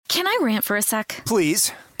Can I rant for a sec?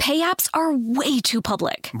 Please. Pay apps are way too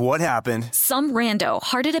public. What happened? Some rando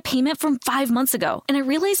hearted a payment from 5 months ago, and I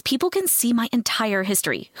realized people can see my entire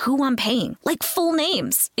history, who I'm paying, like full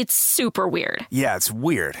names. It's super weird. Yeah, it's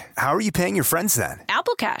weird. How are you paying your friends then?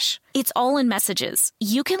 Apple Cash. It's all in messages.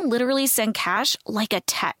 You can literally send cash like a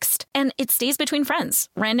text, and it stays between friends.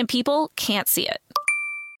 Random people can't see it.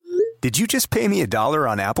 Did you just pay me $1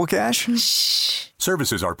 on Apple Cash? Shh.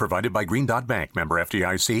 Services are provided by Green Dot Bank. Member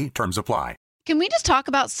FDIC. Terms apply. Can we just talk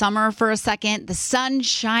about summer for a second? The sun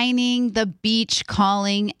shining, the beach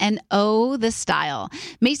calling, and oh, the style.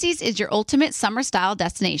 Macy's is your ultimate summer style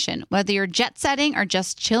destination, whether you're jet setting or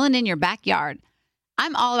just chilling in your backyard.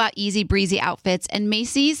 I'm all about easy breezy outfits, and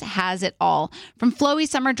Macy's has it all. From flowy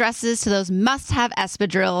summer dresses to those must-have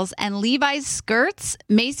espadrilles and Levi's skirts,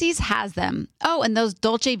 Macy's has them. Oh, and those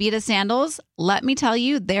Dolce Vita sandals, let me tell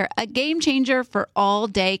you, they're a game changer for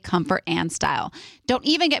all-day comfort and style. Don't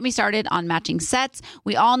even get me started on matching sets.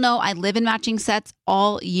 We all know I live in matching sets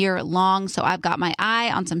all year long, so I've got my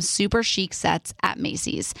eye on some super chic sets at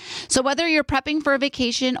Macy's. So whether you're prepping for a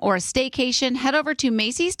vacation or a staycation, head over to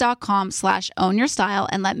Macy's.com/ownyourstyle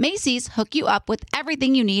and let Macy's hook you up with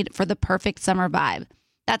everything you need for the perfect summer vibe.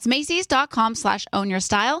 That's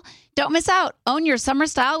Macy's.com/ownyourstyle. Don't miss out. Own your summer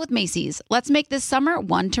style with Macy's. Let's make this summer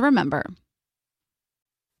one to remember.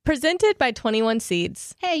 Presented by 21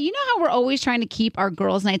 Seeds. Hey, you know how we're always trying to keep our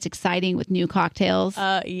girls' nights exciting with new cocktails?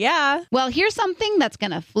 Yeah. Well, here's something that's going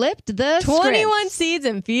to flip the 21 script. Seeds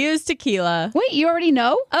infused tequila. Wait, you already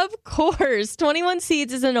know? Of course. 21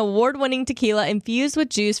 Seeds is an award-winning tequila infused with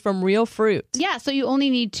juice from real fruit. Yeah, so you only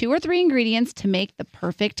need 2 or 3 ingredients to make the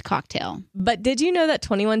perfect cocktail. But did you know that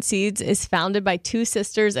 21 Seeds is founded by 2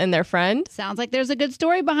 sisters and their friend? Sounds like there's a good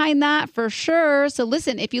story behind that for sure. So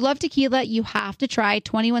listen, if you love tequila, you have to try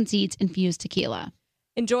 21 Seeds infused tequila.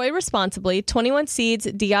 Enjoy responsibly. 21 Seeds,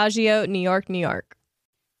 Diageo, New York, New York.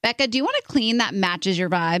 Becca, do you want a clean that matches your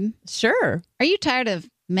vibe? Sure. Are you tired of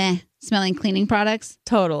smelling cleaning products?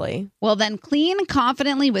 Totally. Well, then clean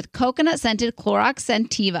confidently with coconut-scented Clorox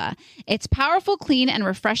Scentiva. Its powerful, clean, and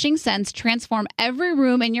refreshing scents transform every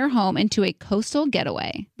room in your home into a coastal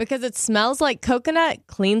getaway. Because it smells like coconut,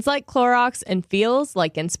 cleans like Clorox, and feels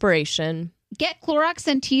like inspiration. Get Clorox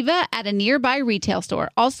Scentiva at a nearby retail store.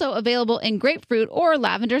 Also available in grapefruit or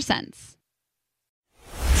lavender scents.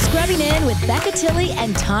 Scrubbing in with Becca Tilley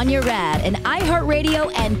and Tanya Rad, an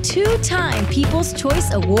iHeartRadio and 2-time People's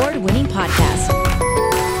Choice Award-winning podcast.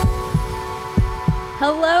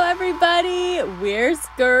 Hello, everybody. We're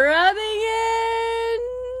scrubbing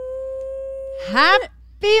in. Happy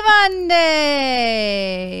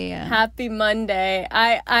Monday. Happy Monday.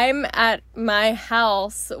 I'm at my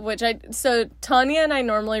house, so Tanya and I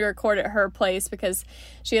normally record at her place because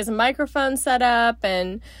she has a microphone set up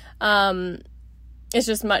and it's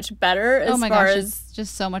just much better It's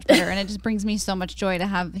just so much better. And it just brings me so much joy to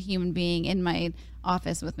have a human being in my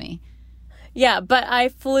office with me. Yeah, but I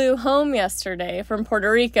flew home yesterday from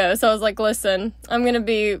Puerto Rico. So I was like, listen, I'm going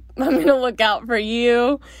to look out for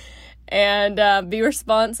you and be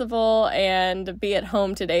responsible and be at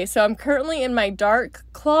home today. So I'm currently in my dark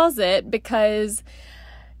closet because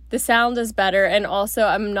the sound is better. And also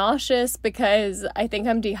I'm nauseous because I think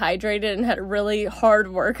I'm dehydrated and had a really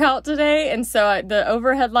hard workout today. And so the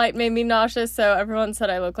overhead light made me nauseous. So everyone said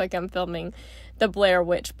I look like I'm filming the Blair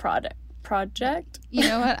Witch Project. You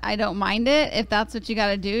know what? I don't mind it if that's what you got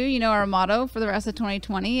to do. You know, our motto for the rest of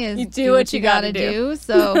 2020 is you do what you got to do.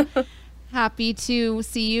 So happy to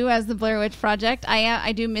see you as the Blair Witch Project.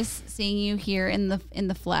 I do miss seeing you here in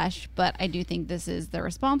the flesh, but I do think this is the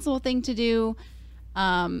responsible thing to do.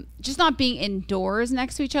 Just not being indoors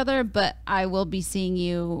next to each other, but I will be seeing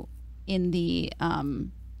you in the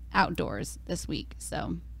outdoors this week.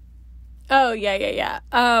 So. Oh, yeah.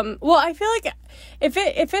 Well, I feel like if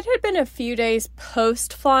it had been a few days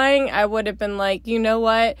post flying, I would have been like, you know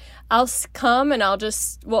what? I'll come and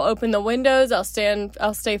we'll open the windows. I'll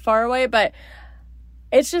stay far away. But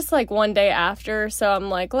it's just like one day after. So I'm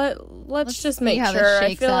like, let's just make sure.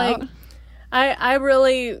 I feel like I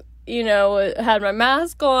really, had my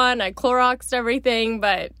mask on. I Cloroxed everything,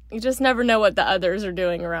 but you just never know what the others are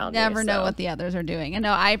doing around. Never know what the others are doing. And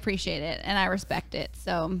no, I appreciate it and I respect it.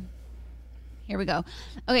 So. Here we go.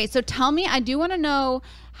 Okay, so tell me, I do want to know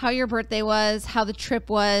how your birthday was, how the trip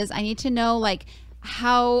was. I need to know, like,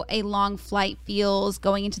 how a long flight feels,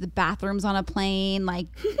 going into the bathrooms on a plane. Like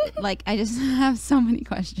I just have so many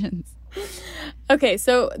questions. Okay,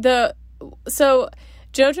 so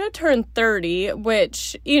JoJo turned 30,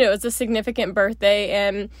 which, is a significant birthday,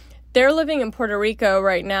 and they're living in Puerto Rico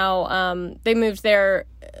right now. They moved there,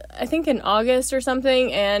 I think, in August or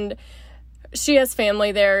something, and she has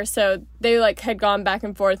family there, so they like had gone back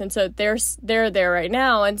and forth, and so they're there right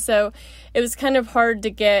now. And so it was kind of hard to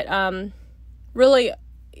get really,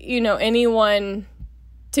 anyone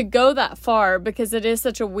to go that far, because it is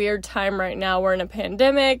such a weird time right now. We're in a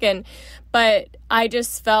pandemic, but I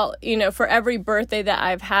just felt, for every birthday that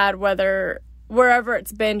I've had, wherever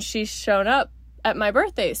it's been, she's shown up at my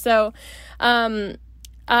birthday. So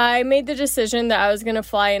I made the decision that I was going to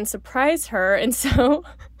fly and surprise her. And so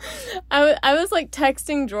I was like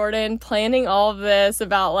texting Jordan, planning all of this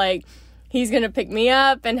about like he's going to pick me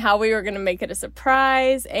up and how we were going to make it a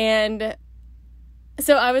surprise. And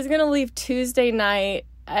so I was going to leave Tuesday night,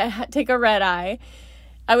 take a red eye.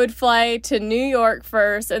 I would fly to New York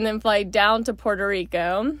first and then fly down to Puerto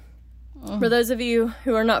Rico. For those of you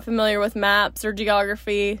who are not familiar with maps or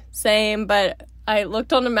geography, same, but I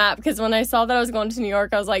looked on the map because when I saw that I was going to New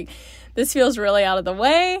York, I was like, this feels really out of the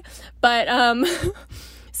way. But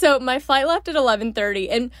so my flight left at 11:30,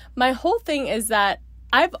 and my whole thing is that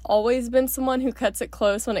I've always been someone who cuts it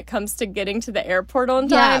close when it comes to getting to the airport on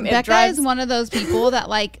time. Yeah, Becca is one of those people that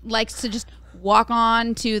likes to just walk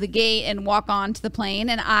on to the gate and walk on to the plane.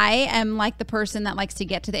 And I am like the person that likes to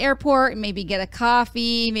get to the airport, maybe get a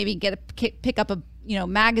coffee, maybe pick up a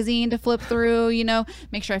magazine to flip through,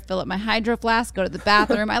 make sure I fill up my hydro flask, go to the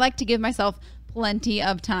bathroom. I like to give myself plenty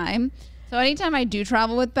of time. So anytime I do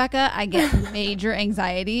travel with Becca, I get major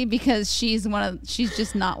anxiety because she's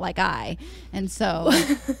just not like I. And so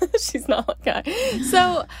she's not like I.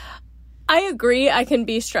 So I agree, I can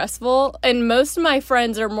be stressful, and most of my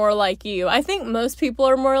friends are more like you. I think most people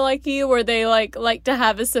are more like you, where they like to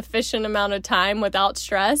have a sufficient amount of time without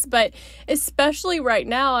stress. But especially right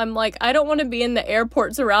now, I'm like, I don't want to be in the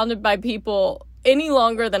airport surrounded by people any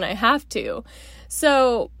longer than I have to.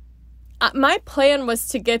 So my plan was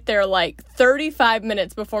to get there like 35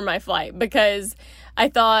 minutes before my flight, because I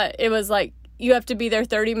thought it was like you have to be there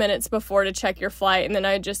 30 minutes before to check your flight, and then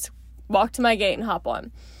I just walk to my gate and hop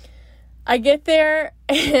on. I get there,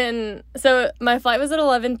 and so my flight was at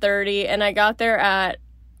 11:30, and I got there at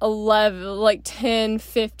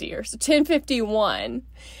 10:50 or so, 10:51,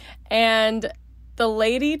 and the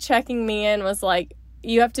lady checking me in was like,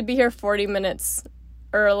 you have to be here 40 minutes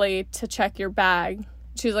early to check your bag.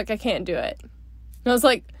 She was like, I can't do it. And I was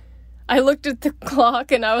like, I looked at the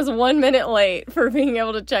clock, and I was 1 minute late for being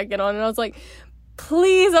able to check it on, and I was like,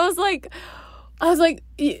 please. I was like, I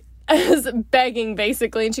was begging,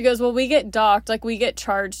 basically. And she goes, well, we get docked. Like, we get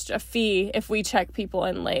charged a fee if we check people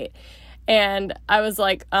in late. And I was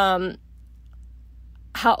like, how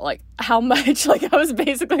much? Like, I was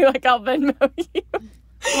basically like, I'll Venmo you.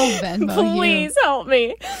 I'll Venmo Please help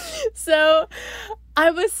me. So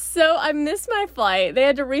I missed my flight. They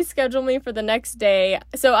had to reschedule me for the next day.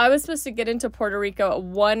 So I was supposed to get into Puerto Rico at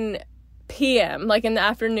 1 p.m., like in the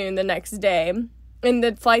afternoon the next day. And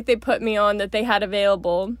the flight they put me on that they had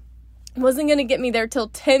available wasn't going to get me there till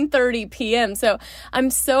 10:30 p.m. So I'm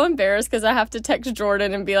so embarrassed because I have to text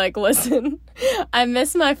Jordan and be like, listen, I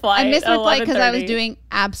missed my flight. I missed my flight because I was doing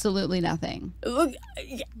absolutely nothing.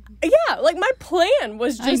 Yeah, like my plan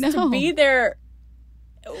was just to be there.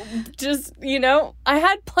 Just, I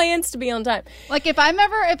had plans to be on time. Like if I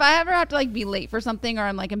ever have to like be late for something, or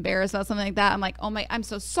I'm like embarrassed about something like that, I'm like, I'm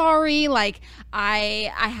so sorry. Like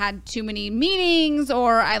I had too many meetings,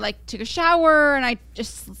 or I like took a shower and I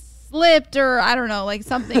just slipped, or I don't know, like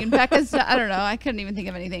something. And Becca's, I don't know, I couldn't even think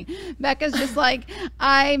of anything. Becca's just like,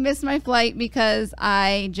 I missed my flight because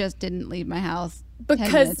I just didn't leave my house 10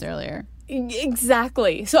 minutes earlier.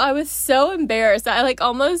 Exactly. So I was so embarrassed. I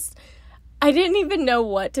didn't even know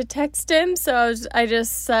what to text him. So I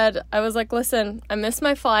just said, I was like, listen, I missed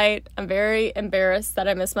my flight. I'm very embarrassed that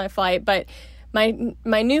I missed my flight, but my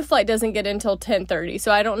new flight doesn't get until 10:30.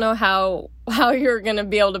 So I don't know how you're going to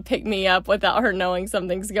be able to pick me up without her knowing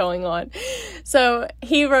something's going on. So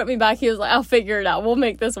he wrote me back. He was like, I'll figure it out. We'll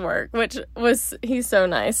make this work, he's so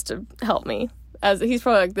nice to help me, as he's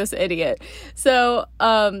probably like this idiot. So,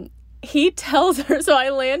 he tells her, so I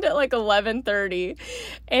land at like 11:30,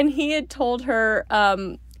 and he had told her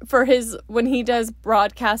when he does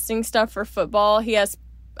broadcasting stuff for football, he has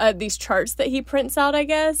these charts that he prints out, I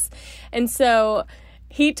guess. And so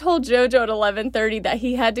he told JoJo at 11:30 that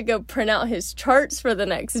he had to go print out his charts for the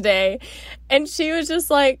next day. And she was just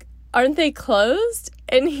like, aren't they closed?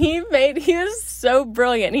 And he was so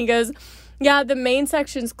brilliant. He goes, yeah, the main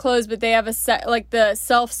section's closed, but they have the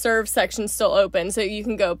self-serve section's still open, so you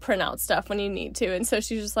can go print out stuff when you need to. And so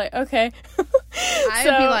she's just like, okay.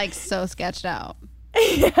 I'd be like so sketched out.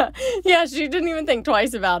 Yeah, she didn't even think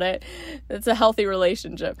twice about it. It's a healthy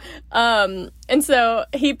relationship. And so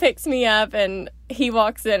he picks me up and he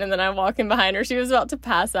walks in, and then I walk in behind her. She was about to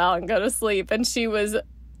pass out and go to sleep, and she was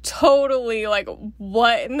totally like,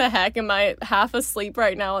 what in the heck? Am I half asleep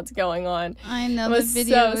right now? What's going on? I know, the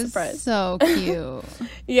video is so cute.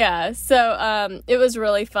 Yeah, so it was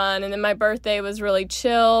really fun. And then my birthday was really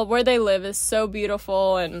chill. Where they live is so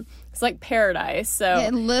beautiful, and it's like paradise. So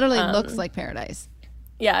It literally looks like paradise.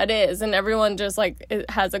 Yeah, it is. And everyone just like, it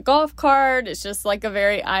has a golf cart. It's just like a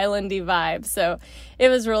very islandy vibe. So it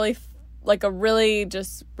was really like a really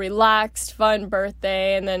just relaxed, fun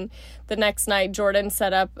birthday. And then the next night, Jordan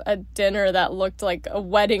set up a dinner that looked like a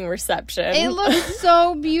wedding reception. It looked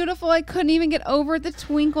so beautiful. I couldn't even get over the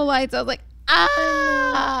twinkle lights. I was like,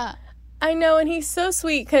 ah. I know. And he's so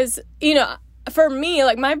sweet because, you know, for me,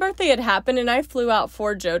 like, my birthday had happened and I flew out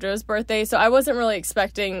for JoJo's birthday, so I wasn't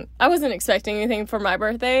expecting anything for my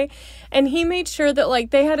birthday. And he made sure that,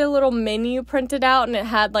 like, they had a little menu printed out and it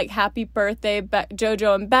had, like, happy birthday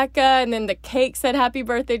JoJo and Becca, and then the cake said happy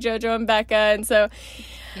birthday JoJo and Becca. And so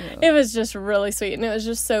it was just really sweet, and it was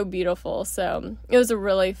just so beautiful. So it was a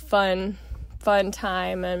really fun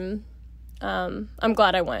time, and I'm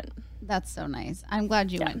glad I went. That's so nice. I'm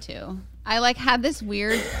glad you went too. I like had this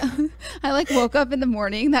weird, I like woke up in the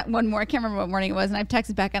morning, I can't remember what morning it was, and I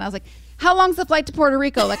texted Becca and I was like, how long's the flight to Puerto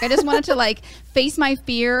Rico? Like, I just wanted to like face my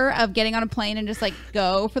fear of getting on a plane and just like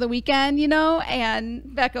go for the weekend, you know?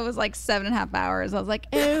 And Becca was like 7.5 hours. I was like,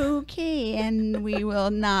 okay, and we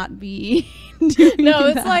will not be doing No,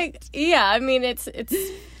 that. it's like, yeah, I mean, it's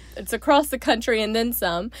across the country and then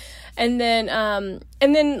some. And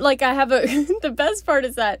then like I have the best part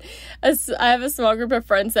is that I have a small group of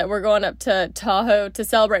friends that we're going up to Tahoe to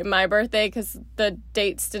celebrate my birthday because the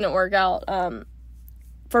dates didn't work out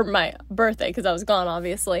for my birthday because I was gone,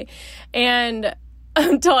 obviously. And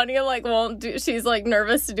Tanya like won't do, she's like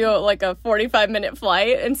nervous to do like a 45-minute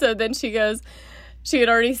flight. And so then she goes, she had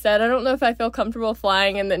already said, I don't know if I feel comfortable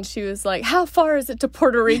flying. And then she was like, how far is it to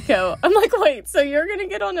Puerto Rico? I'm like, wait, so you're going to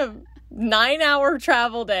get on a 9-hour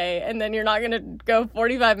travel day and then you're not going to go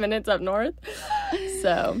 45 minutes up north?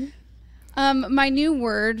 So my new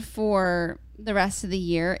word for the rest of the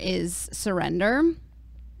year is surrender.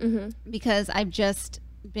 Because I've just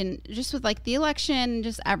been with like the election,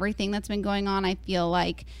 just everything that's been going on. I feel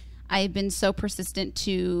like I've been so persistent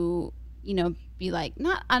to, you know, be like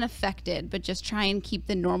not unaffected, but just try and keep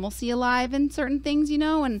the normalcy alive in certain things, you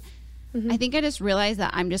know. And I think I just realized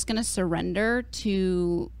that I'm just going to surrender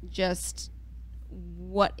to just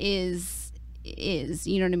what is,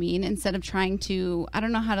 you know what I mean? Instead of trying to, I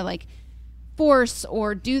don't know how to like force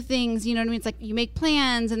or do things, you know what I mean? It's like you make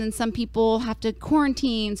plans and then some people have to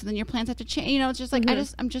quarantine, so then your plans have to change, you know. It's just like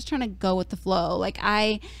I'm just trying to go with the flow. Like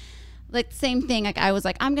same thing, like I was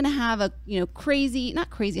like, I'm gonna have a, you know, not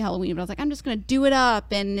crazy Halloween, but I was like, I'm just gonna do it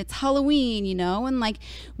up and it's Halloween, you know. And like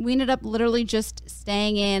we ended up literally just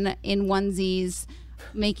staying in onesies,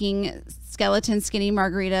 making skeleton skinny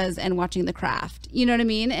margaritas and watching The Craft, you know what I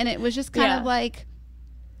mean? And it was just kind of like,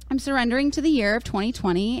 I'm surrendering to the year of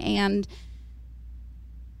 2020, and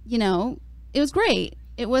you know, it was great.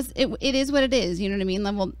 It is what it is, you know what I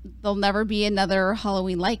mean? There'll never be another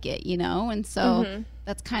Halloween like it, you know? And so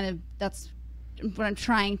that's what I'm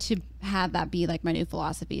trying to have that be like my new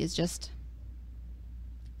philosophy, is just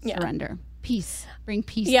surrender. Peace. Bring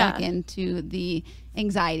peace back into the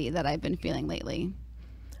anxiety that I've been feeling lately.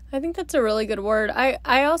 I think that's a really good word.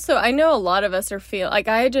 I know a lot of us are like,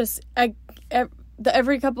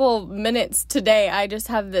 every couple minutes today, I just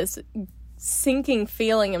have this sinking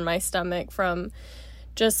feeling in my stomach from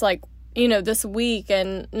just like, you know, this week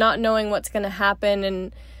and not knowing what's going to happen,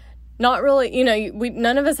 and not really, you know,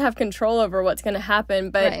 none of us have control over what's going to happen.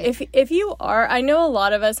 But if you are, I know a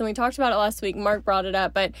lot of us, and we talked about it last week, Mark brought it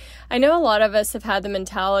up, but I know a lot of us have had the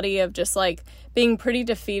mentality of just like being pretty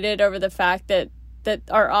defeated over the fact that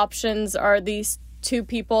our options are these two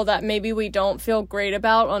people that maybe we don't feel great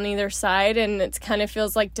about on either side, and it kind of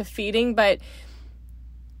feels like defeating. But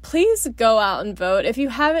please go out and vote. If you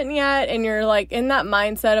haven't yet and you're like in that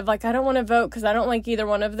mindset of like, I don't want to vote because I don't like either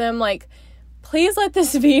one of them, like, please let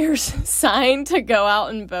this be your sign to go out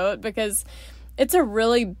and vote, because it's a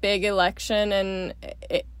really big election,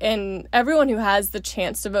 and everyone who has the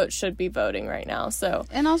chance to vote should be voting right now. So,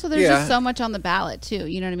 and also there's just so much on the ballot too,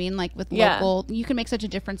 you know what I mean? Like with local, you can make such a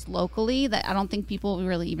difference locally that I don't think people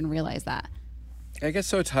really even realize that. I get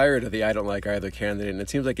so tired of the I don't like either candidate, and it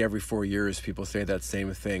seems like every 4 years people say that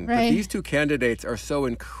same thing. Right. But these two candidates are so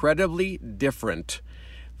incredibly different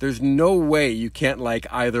There's no way you can't like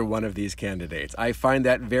either one of these candidates. I find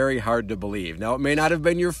that very hard to believe. Now, it may not have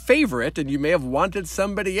been your favorite, and you may have wanted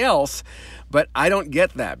somebody else, but I don't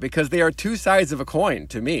get that because they are two sides of a coin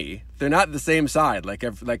to me. They're not the same side, like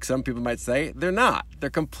some people might say. They're not. They're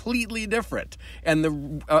completely different. And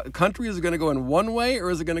the country is going to go in one way, or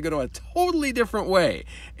is it going to go a totally different way?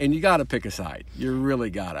 And you got to pick a side. You really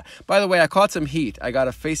got to. By the way, I caught some heat. I got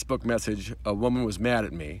a Facebook message. A woman was mad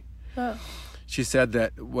at me. Oh. She said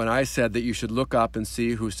that when I said that you should look up and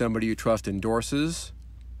see who somebody you trust endorses,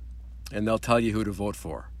 and they'll tell you who to vote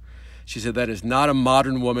for. She said that is not a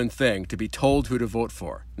modern woman thing to be told who to vote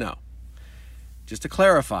for. No. Just to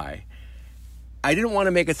clarify, I didn't want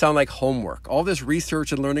to make it sound like homework. All this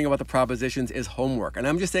research and learning about the propositions is homework. And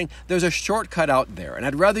I'm just saying there's a shortcut out there. And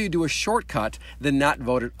I'd rather you do a shortcut than not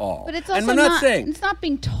vote at all. But it's also and I'm not saying, it's not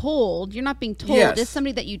being told. You're not being told. Yes. It's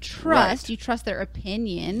somebody that you trust. Right. You trust their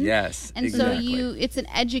opinion. Yes, and exactly. so it's an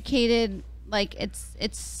educated, like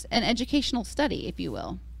it's an educational study, if you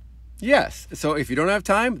will. Yes. So if you don't have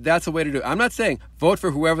time, that's a way to do it. I'm not saying vote for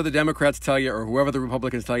whoever the Democrats tell you or whoever the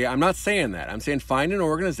Republicans tell you. I'm not saying that. I'm saying find an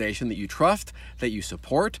organization that you trust, that you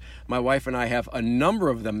support. My wife and I have a number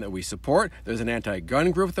of them that we support. There's an anti-gun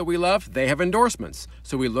group that we love. They have endorsements.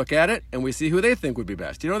 So we look at it and we see who they think would be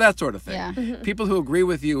best. You know, that sort of thing. Yeah. Mm-hmm. People who agree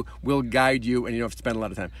with you will guide you and you don't have to spend a lot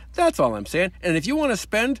of time. That's all I'm saying. And if you want to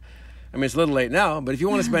spend... I mean, it's a little late now, but if you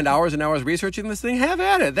want to spend hours and hours researching this thing, have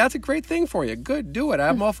at it. That's a great thing for you. Good, do it.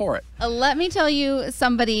 I'm all for it. Let me tell you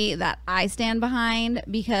somebody that I stand behind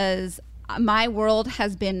because my world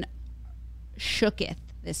has been shooketh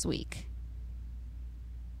this week.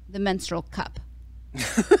 The menstrual cup.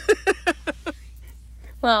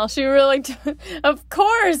 Well, she really, of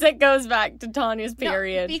course it goes back to Tanya's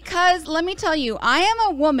period. No, because let me tell you, I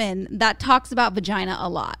am a woman that talks about vagina a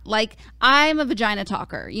lot. Like, I'm a vagina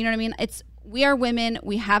talker. You know what I mean? We are women.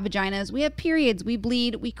 We have vaginas. We have periods. We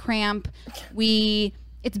bleed. We cramp.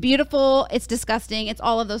 It's beautiful. It's disgusting. It's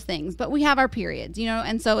all of those things. But we have our periods, you know?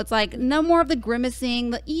 And so it's like, no more of the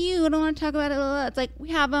grimacing, the, ew, I don't want to talk about it. It's like, we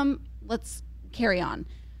have them. Let's carry on.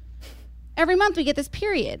 Every month we get this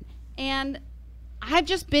period. And I've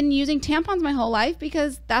just been using tampons my whole life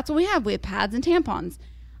because that's what we have. We have pads and tampons.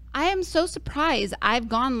 I am so surprised. I've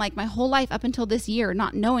gone like my whole life up until this year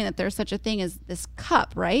not knowing that there's such a thing as this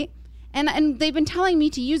cup, right? And they've been telling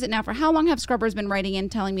me to use it now. For how long have scrubbers been writing in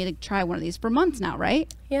telling me to try one of these? For months now,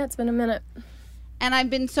 right? Yeah, it's been a minute. And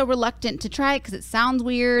I've been so reluctant to try it because it sounds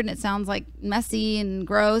weird and it sounds like messy and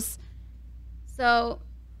gross. So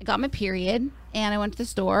I got my period and I went to the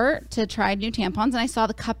store to try new tampons and I saw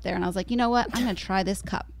the cup there and I was like, you know what? I'm going to try this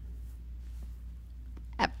cup.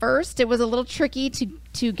 At first, it was a little tricky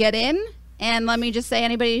to get in. And let me just say,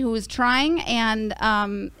 anybody who is trying, and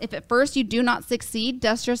if at first you do not succeed,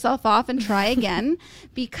 dust yourself off and try again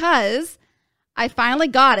because I finally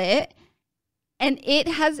got it and it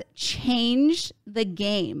has changed the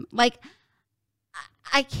game. Like,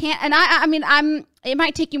 I can't, and I mean, it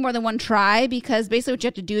might take you more than one try because basically what you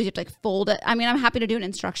have to do is you have to like fold it. I mean, I'm happy to do an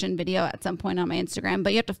instruction video at some point on my Instagram,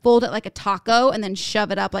 but you have to fold it like a taco and then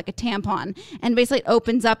shove it up like a tampon. And basically it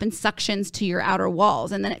opens up and suctions to your outer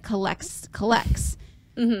walls and then it collects.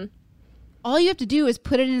 Mm-hmm. All you have to do is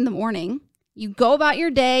put it in the morning. You go about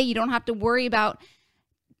your day. You don't have to worry about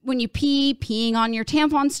when you peeing on your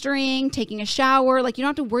tampon string, taking a shower. Like, you don't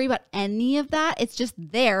have to worry about any of that. It's just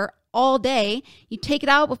there all day. You take it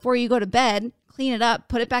out before you go to bed, clean it up,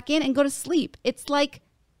 put it back in, and go to sleep. It's like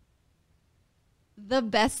the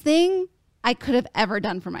best thing I could have ever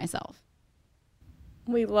done for myself.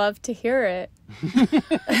 We love to hear it.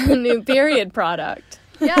 A new period product.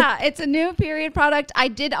 Yeah, it's a new period product. I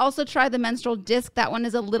did also try the menstrual disc. That one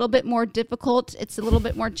is a little bit more difficult. It's a little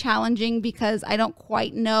bit more challenging because I don't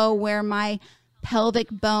quite know where my pelvic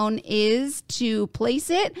bone is to place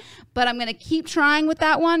it, but I'm going to keep trying with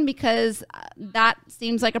that one because that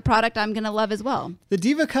seems like a product I'm going to love as well. The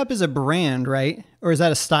Diva Cup is a brand, right? Or is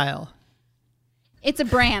that a style? It's a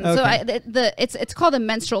brand. Okay. So it's called a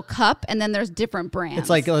menstrual cup, and then there's different brands. It's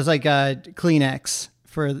like Kleenex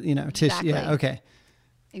for, tissue. Exactly. Yeah, okay.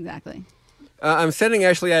 Exactly. I'm sending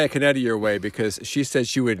Ashley Iaconetti your way because she said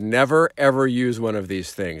she would never, ever use one of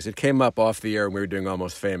these things. It came up off the air when we were doing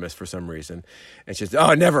Almost Famous for some reason. And she said,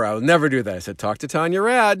 oh, never. I'll never do that. I said, talk to Tanya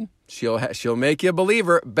Rad. She'll make you a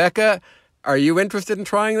believer. Becca, are you interested in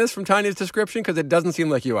trying this from Tanya's description? Because it doesn't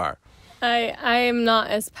seem like you are. I am not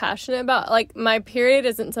as passionate about, like, my period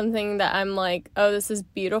isn't something that I'm like, oh, this is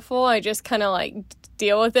beautiful. I just kind of like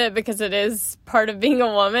deal with it because it is part of being a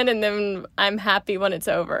woman, and then I'm happy when it's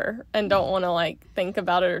over and don't want to like think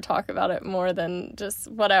about it or talk about it more than just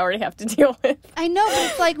what I already have to deal with. I know,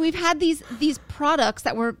 but it's like we've had these products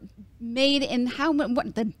that were made in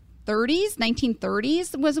the 30s,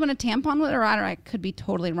 1930s was when a tampon was, or I could be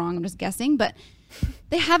totally wrong, I'm just guessing, but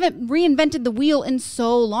they haven't reinvented the wheel in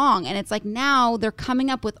so long. And it's like now they're coming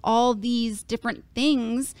up with all these different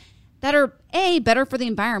things that are better for the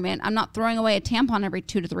environment. I'm not throwing away a tampon every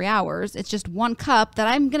 2 to 3 hours. It's just one cup that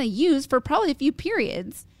I'm going to use for probably a few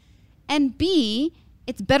periods. And B,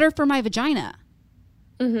 it's better for my vagina.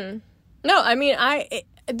 Mm-hmm. No, I mean,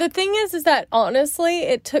 the thing is that honestly,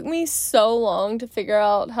 it took me so long to figure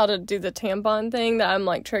out how to do the tampon thing that I'm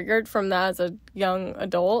like triggered from that as a young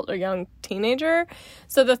adult or young teenager.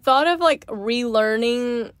 So the thought of like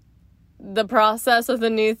relearning the process with a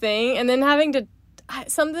new thing and then having to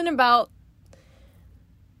something about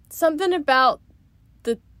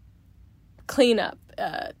the cleanup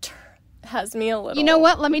has me a little. You know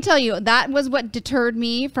what? Let me tell you, that was what deterred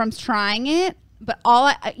me from trying it. But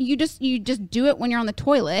you just do it when you're on the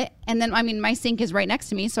toilet, and then my sink is right next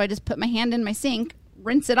to me, so I just put my hand in my sink,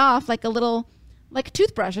 rinse it off like a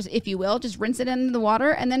toothbrush, if you will, just rinse it into the water,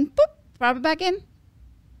 and then boop, drop it back in.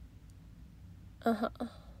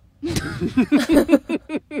 Well,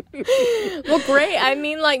 great. I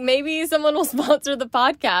mean, like, maybe someone will sponsor the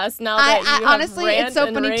podcast now that you honestly, have it's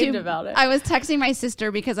so funny too. About it. I was texting my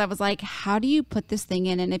sister because I was like, "How do you put this thing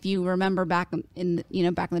in?" And if you remember back in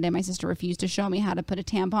the day, my sister refused to show me how to put a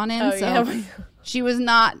tampon in. She was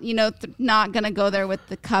not, not gonna go there with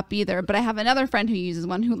the cup either. But I have another friend who uses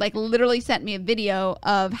one who like literally sent me a video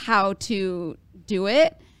of how to do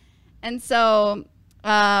it, and so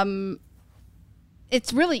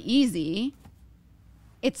it's really easy.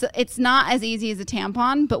 It's not as easy as a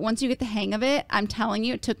tampon, but once you get the hang of it, I'm telling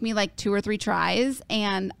you, it took me like 2 or 3 tries,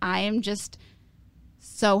 and I am just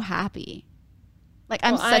so happy. Like,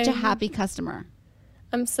 I'm such a happy customer.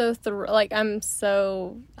 I'm so I'm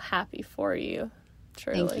so happy for you.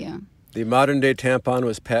 Truly. Thank you. The modern day tampon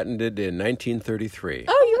was patented in 1933.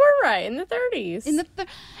 Oh, you were right. In the 30s. In the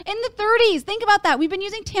 30s. Think about that. We've been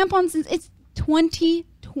using tampons since it's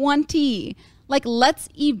 2020. Like, let's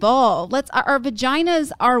evolve. Our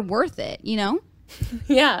vaginas are worth it,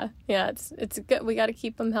 Yeah, it's good. We got to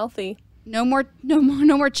keep them healthy. No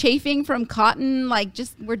more chafing from cotton. Like,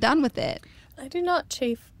 just we're done with it. I do not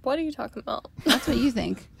chafe. What are you talking about? That's what you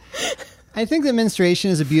think. I think that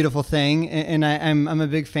menstruation is a beautiful thing, and I'm a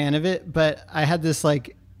big fan of it. But I had this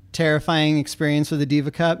like terrifying experience with a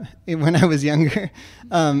Diva Cup when I was younger,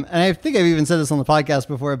 and I think I've even said this on the podcast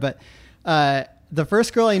before, but. The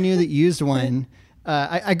first girl I knew that used one,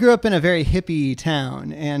 I grew up in a very hippie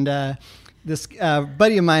town, and this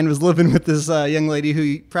buddy of mine was living with this young lady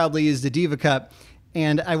who probably used a Diva Cup,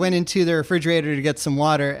 and I went into the refrigerator to get some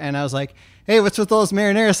water, and I was like, hey, what's with all this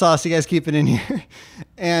marinara sauce you guys keeping in here?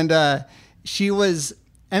 And she was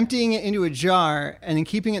emptying it into a jar and then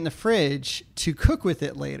keeping it in the fridge to cook with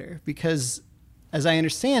it later, because as I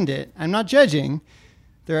understand it, I'm not judging,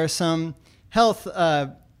 there are some health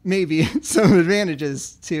maybe some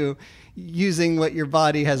advantages to using what your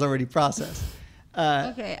body has already processed.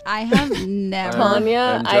 Okay, I have never.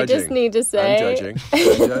 Tanya, I just need to say. I'm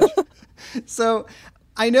judging. So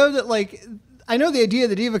I know that, I know the idea of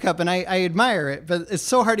the Diva Cup, and I admire it, but it's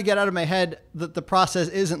so hard to get out of my head that the process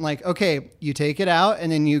isn't like, okay, you take it out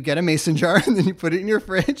and then you get a mason jar and then you put it in your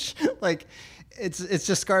fridge. Like, it's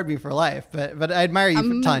just scarred me for life. But I admire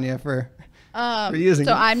you, Tanya, for using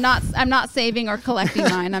it. I'm not saving or collecting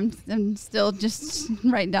mine. I'm still just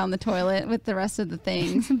right down the toilet with the rest of the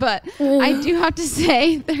things. But I do have to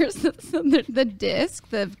say, there's the disc.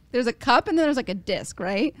 There's a cup and then there's like a disc,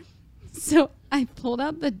 right? So I pulled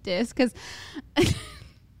out the disc because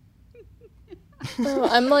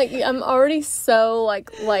I'm already so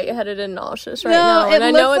lightheaded and nauseous right now, and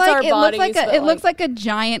I know it's our bodies. It looks like a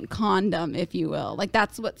giant condom, if you will. Like,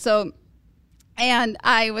 that's what. So. And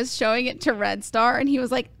I was showing it to Red Star, and he was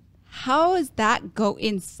like, how does that go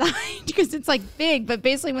inside? Because it's like big, but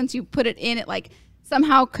basically once you put it in, it like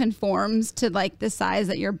somehow conforms to like the size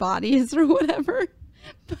that your body is or whatever.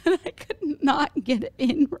 But I could not get it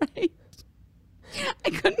in right. I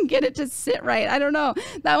couldn't get it to sit right. I don't know.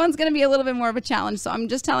 That one's going to be a little bit more of a challenge. So I'm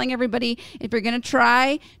just telling everybody, if you're going to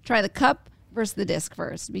try the cup versus the disc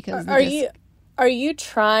first. Because Are you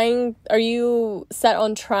set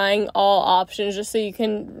on trying all options just so you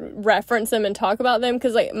can reference them and talk about them?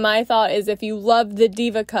 Because my thought is, if you love the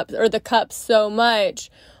Diva Cups or the cups so much,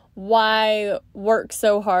 why work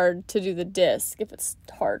so hard to do the disc if it's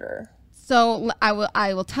harder. So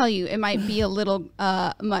I will tell you, it might be a little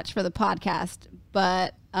much for the podcast,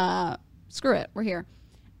 but screw it, we're here.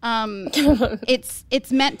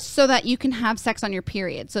 It's meant so that you can have sex on your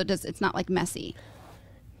period, so it's not like messy.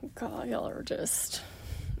 God, y'all are just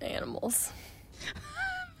animals.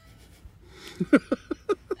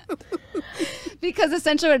 Because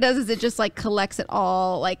essentially what it does is it just like collects it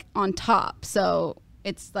all like on top, so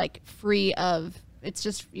it's like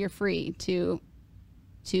you're free to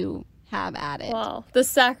have at it. Wow, the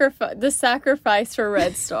sacrifice for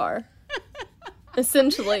Red Star.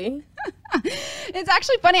 Essentially. It's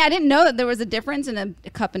actually funny. I didn't know that there was a difference in a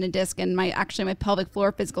cup and a disc, and my pelvic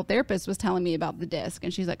floor physical therapist was telling me about the disc,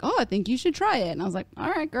 and she's like, "Oh, I think you should try it." And I was like, "All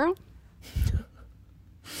right, girl."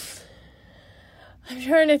 I'm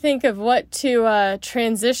trying to think of what to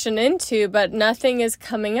transition into, but nothing is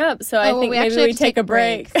coming up. So I think maybe we take a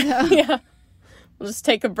break. So. Yeah, we'll just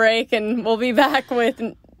take a break, and we'll be back with.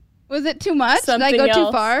 Was it too much? Did I go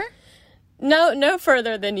too far? No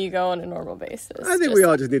further than you go on a normal basis. I think we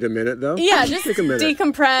all just need a minute, though. Yeah, just take a minute.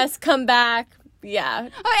 Decompress, come back. Yeah.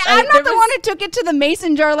 I'm not the one who took it to the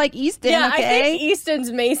mason jar like Easton, yeah, okay? I think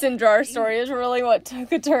Easton's mason jar story is really what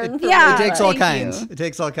took a turn for me. It takes all kinds. It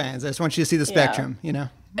takes all kinds. I just want you to see the spectrum, you know?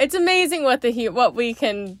 It's amazing what we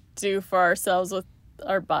can do for ourselves with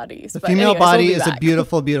our bodies. The female body is a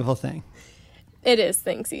beautiful, beautiful thing. It is.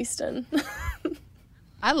 Thanks, Easton.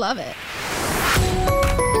 I love it.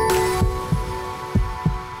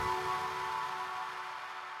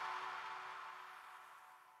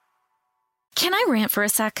 Can I rant for a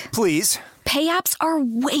sec? Please. Pay apps are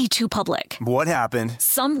way too public. What happened?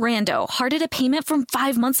 Some rando hearted a payment from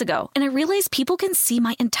 5 months ago, and I realized people can see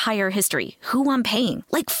my entire history, who I'm paying,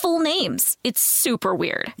 like full names. It's super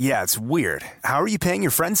weird. Yeah, it's weird. How are you paying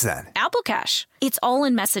your friends then? Apple Cash. It's all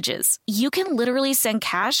in messages. You can literally send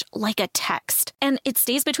cash like a text, and it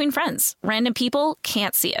stays between friends. Random people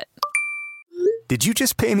can't see it. Did you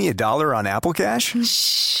just pay me $1 on Apple Cash?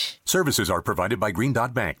 Shh. Services are provided by Green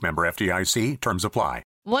Dot Bank. Member FDIC. Terms apply.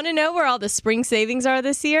 Want to know where all the spring savings are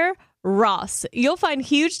this year? Ross. You'll find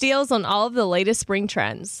huge deals on all of the latest spring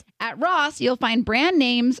trends. At Ross, you'll find brand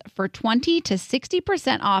names for 20 to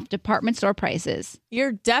 60% off department store prices.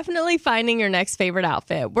 You're definitely finding your next favorite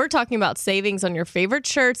outfit. We're talking about savings on your favorite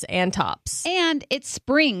shirts and tops. And it's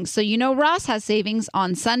spring, so you know Ross has savings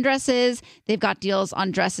on sundresses. They've got deals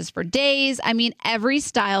on dresses for days. I mean, every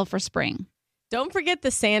style for spring. Don't forget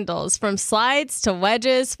the sandals. From slides to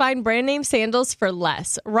wedges, find brand name sandals for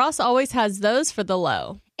less. Ross always has those for the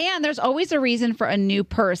low. And there's always a reason for a new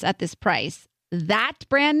purse at this price. That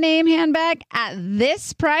brand name handbag at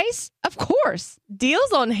this price? Of course.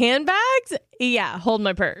 Deals on handbags? Yeah, hold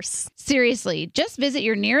my purse. Seriously, just visit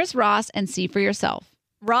your nearest Ross and see for yourself.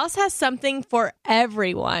 Ross has something for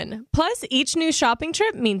everyone. Plus, each new shopping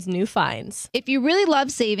trip means new finds. If you really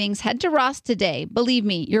love savings, head to Ross today. Believe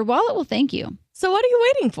me, your wallet will thank you. So what are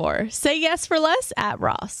you waiting for? Say yes for less at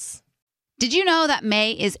Ross. Did you know that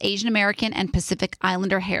May is Asian American and Pacific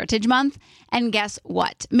Islander Heritage Month? And guess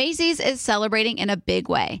what? Macy's is celebrating in a big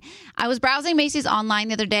way. I was browsing Macy's online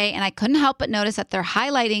the other day, and I couldn't help but notice that they're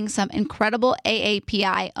highlighting some incredible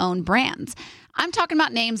AAPI-owned brands. I'm talking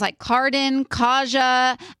about names like Cardin,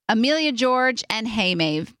 Kaja, Amelia George, and Hey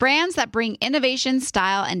Mave, brands that bring innovation,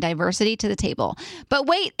 style, and diversity to the table. But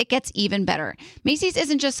wait, it gets even better. Macy's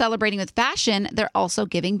isn't just celebrating with fashion, they're also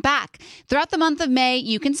giving back. Throughout the month of May,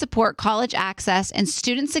 you can support college access and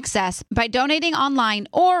student success by donating online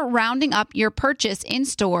or rounding up your purchase in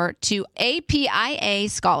store to APIA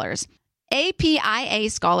Scholars. APIA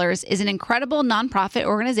Scholars is an incredible nonprofit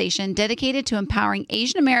organization dedicated to empowering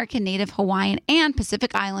Asian American, Native Hawaiian, and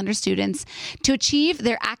Pacific Islander students to achieve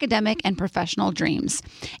their academic and professional dreams.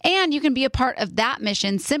 And you can be a part of that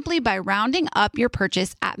mission simply by rounding up your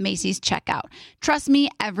purchase at Macy's checkout. Trust me,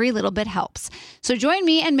 every little bit helps. So join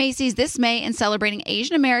me and Macy's this May in celebrating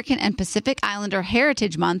Asian American and Pacific Islander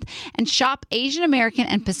Heritage Month and shop Asian American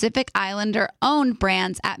and Pacific Islander owned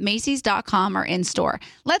brands at Macys.com or in store.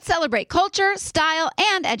 Let's celebrate culture, style,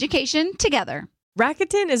 and education together.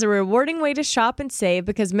 Rakuten is a rewarding way to shop and save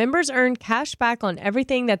because members earn cash back on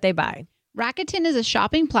everything that they buy. Rakuten is a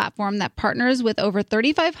shopping platform that partners with over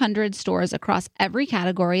 3,500 stores across every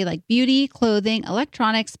category like beauty, clothing,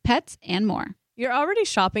 electronics, pets, and more. You're already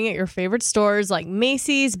shopping at your favorite stores like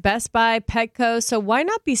Macy's, Best Buy, Petco, so why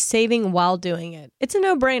not be saving while doing it? It's a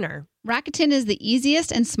no-brainer. Rakuten is the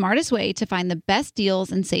easiest and smartest way to find the best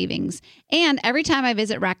deals and savings. And every time I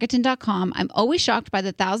visit Rakuten.com, I'm always shocked by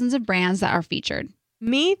the thousands of brands that are featured.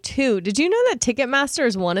 Me too. Did you know that Ticketmaster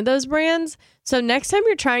is one of those brands? So next time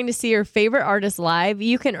you're trying to see your favorite artist live,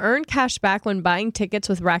 you can earn cash back when buying tickets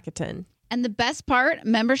with Rakuten. And the best part,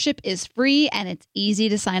 membership is free and it's easy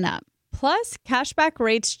to sign up. Plus, cashback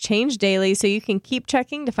rates change daily, so you can keep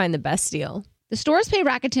checking to find the best deal. The stores pay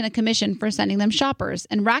Rakuten a commission for sending them shoppers,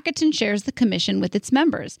 and Rakuten shares the commission with its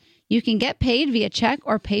members. You can get paid via check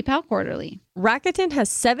or PayPal quarterly. Rakuten has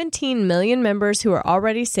 17 million members who are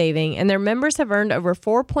already saving, and their members have earned over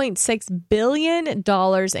 $4.6 billion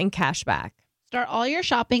in cash back. Start all your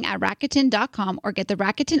shopping at Rakuten.com or get the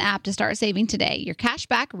Rakuten app to start saving today. Your cash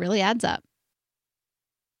back really adds up.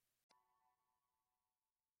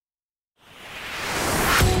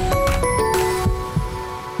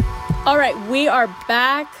 All right, we are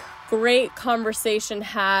back. Great conversation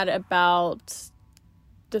had about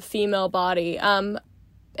the female body. And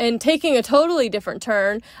taking a totally different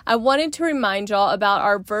turn, I wanted to remind y'all about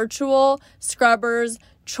our virtual Scrubbers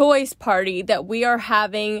Choice Party that we are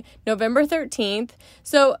having November 13th.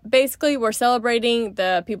 So basically, we're celebrating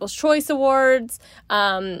the People's Choice Awards.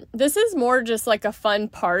 This is more just like a fun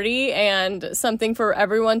party and something for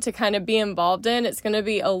everyone to kind of be involved in. It's going to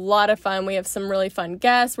be a lot of fun. We have some really fun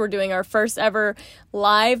guests. We're doing our first ever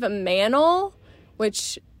live manel,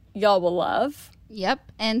 which y'all will love.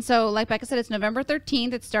 Yep. And so, like Becca said, it's November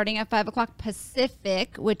 13th. It's starting at 5 o'clock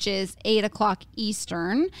Pacific, which is 8 o'clock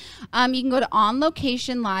Eastern. You can go to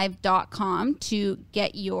onlocationlive.com to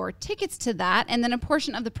get your tickets to that. And then a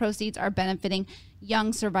portion of the proceeds are benefiting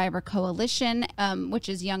Young Survivor Coalition, which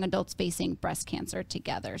is young adults facing breast cancer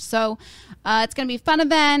together. So it's going to be a fun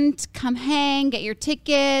event. Come hang, get your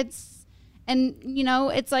tickets. And, you know,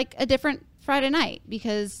 it's like a different Friday night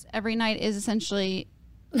because every night is essentially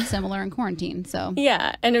similar in quarantine. So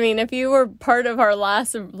yeah, and I mean, if you were part of our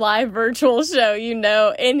last live virtual show, you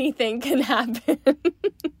know anything can happen.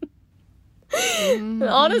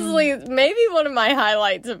 Honestly, maybe one of my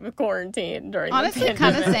highlights of quarantine during honestly the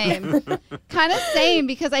pandemic. kind of same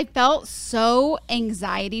because I felt so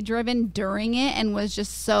anxiety driven during it and was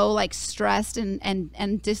just so like stressed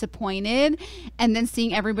and disappointed, and then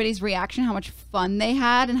seeing everybody's reaction, how much fun they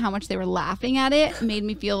had and how much they were laughing at it, made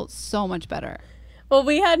me feel so much better. Well,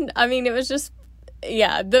 it was just,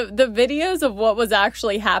 yeah, the videos of what was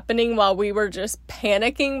actually happening while we were just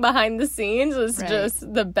panicking behind the scenes was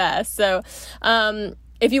just the best. So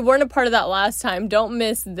if you weren't a part of that last time, don't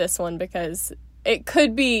miss this one because it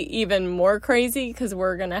could be even more crazy because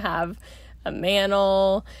we're going to have a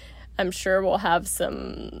manel. I'm sure we'll have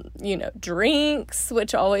some, drinks,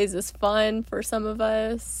 which always is fun for some of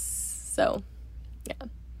us. So, yeah.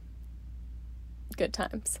 Good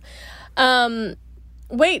times.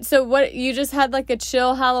 Wait, so what, you just had like a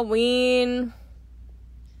chill Halloween?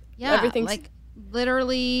 Yeah, everything's like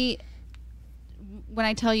literally when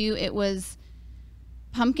I tell you it was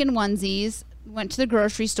pumpkin onesies, went to the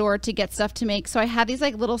grocery store to get stuff to make. So I had these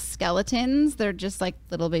like little skeletons. They're just like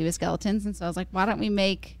little baby skeletons. And so I was like, why don't we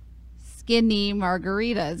make skinny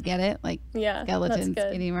margaritas? Get it? Like skeleton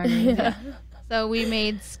skinny margaritas. Yeah. So we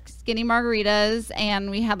made skinny margaritas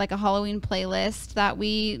and we had like a Halloween playlist that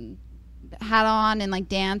we had on and like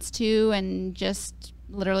danced to and just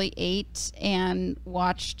literally ate and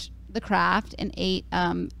watched The Craft and ate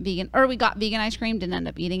we got vegan ice cream, didn't end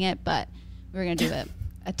up eating it, but we were gonna do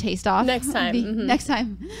a taste off next time. Next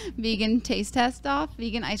time, vegan ice cream taste test off.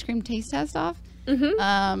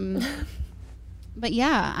 But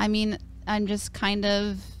yeah, I mean, I'm just kind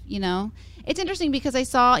of, it's interesting because I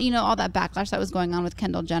saw, all that backlash that was going on with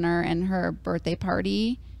Kendall Jenner and her birthday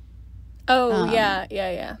party. Oh,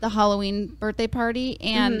 yeah. The Halloween birthday party.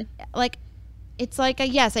 And it's like,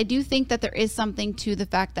 yes, I do think that there is something to the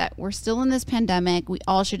fact that we're still in this pandemic. We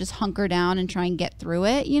all should just hunker down and try and get through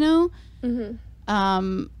it,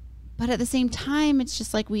 But at the same time, it's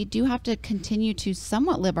just like we do have to continue to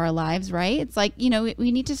somewhat live our lives, right? It's like,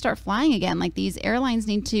 we need to start flying again. Like these airlines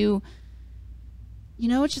need to,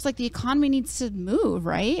 it's just like the economy needs to move,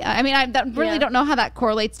 right? I mean, I really don't know how that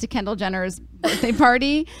correlates to Kendall Jenner's birthday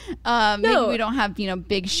party. Maybe we don't have,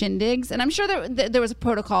 big shindigs. And I'm sure there was a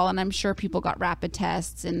protocol and I'm sure people got rapid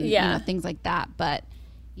tests and things like that. But,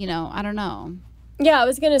 I don't know. Yeah, I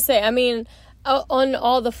was going to say, I mean, on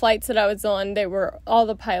all the flights that I was on, all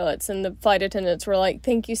the pilots and the flight attendants were like,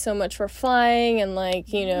 thank you so much for flying and like,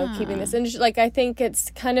 keeping this industry. Like, I think it's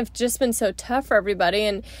kind of just been so tough for everybody.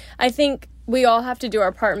 And I think we all have to do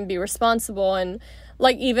our part and be responsible. And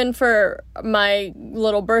like, even for my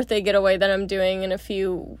little birthday getaway that I'm doing in a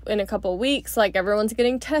couple of weeks, like everyone's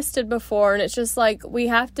getting tested before. And it's just like, we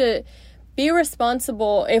have to be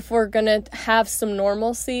responsible if we're going to have some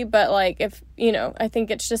normalcy. But like, if, I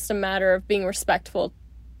think it's just a matter of being respectful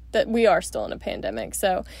that we are still in a pandemic.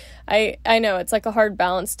 So I know it's like a hard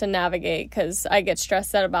balance to navigate, because I get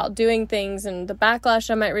stressed out about doing things and the backlash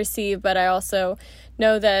I might receive, but I also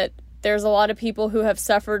know that there's a lot of people who have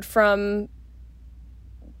suffered from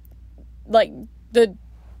like the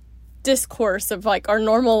discourse of like our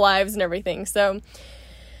normal lives and everything. So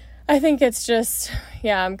I think it's just,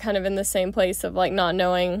 yeah, I'm kind of in the same place of like not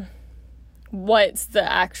knowing what's the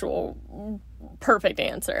actual perfect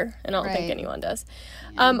answer, and I don't think anyone does.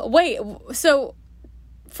 Wait, so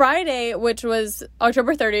Friday, which was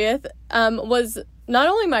October 30th, was not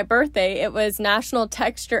only my birthday, it was National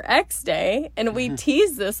Texture X Day, and we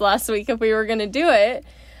teased this last week if we were going to do it.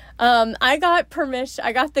 I got permission,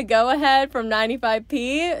 I got the go-ahead from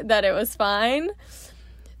 95P that it was fine.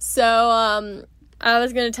 So, I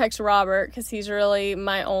was going to text Robert because he's really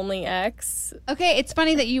my only ex. Okay, it's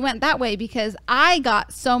funny that you went that way because I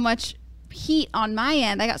got so much heat on my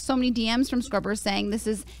end. I got so many DMs from Scrubbers saying this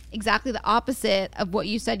is exactly the opposite of what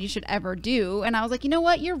you said you should ever do. And I was like, you know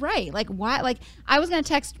what? You're right. Like, why? Like, I was going to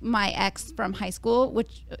text my ex from high school,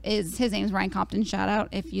 which is, his name's Ryan Compton. Shout out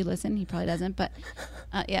if you listen. He probably doesn't, but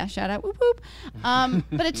yeah, shout out. Whoop, whoop.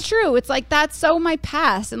 But it's true. It's like, that's so my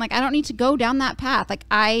past. And like, I don't need to go down that path. Like,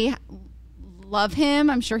 I love him.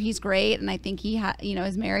 I'm sure he's great. And I think he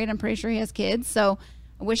is married. I'm pretty sure he has kids. So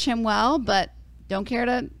I wish him well, but don't care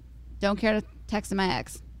to text my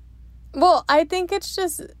ex. Well, I think it's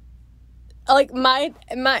just like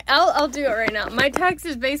I'll do it right now. My text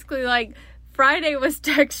is basically like, Friday was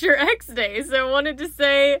Texture X Day, so I wanted to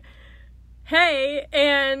say hey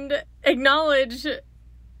and acknowledge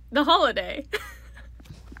the holiday.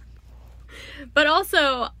 But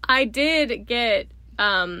also I did get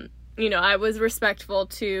I was respectful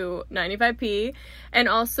to 95P, and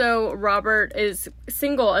also Robert is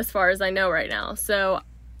single as far as I know right now. So,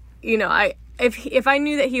 if I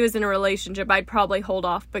knew that he was in a relationship, I'd probably hold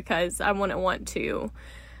off because I wouldn't want to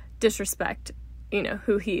disrespect,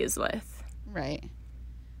 who he is with. Right.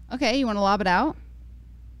 Okay, you want to lob it out?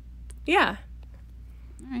 Yeah.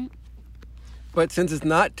 All right. But since it's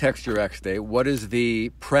not Texture X Day, what is the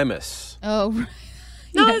premise? Oh, right.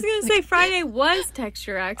 No, I was going to say Friday was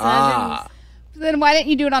Texture X. Then why didn't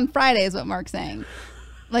you do it on Friday is what Mark's saying.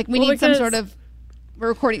 Like, we need some sort of... We're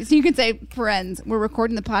recording. So you can say, friends, we're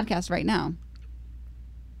recording the podcast right now.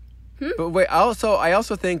 But wait, I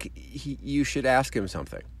also think you should ask him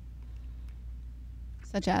something.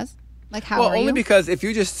 Such as? Like, how are you? Well, only because if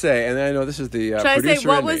you just say, and I know this is the should producer I say,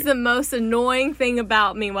 what was the most annoying thing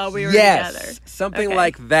about me while we were together? Yes, something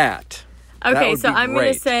like that. Okay, so I'm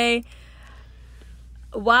going to say...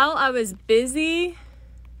 While I was busy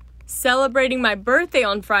celebrating my birthday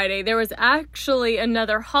on Friday, there was actually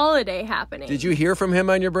another holiday happening. Did you hear from him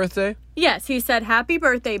on your birthday? Yes, he said, happy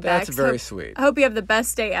birthday, Bex. That's very sweet. I hope you have the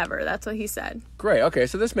best day ever. That's what he said. Great. Okay,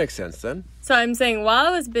 so this makes sense then. So I'm saying while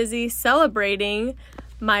I was busy celebrating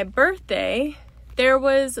my birthday, there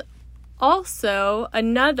was also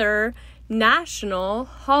another national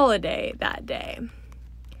holiday that day.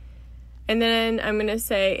 And then I'm going to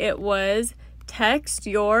say it was Text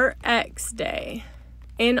Your Ex Day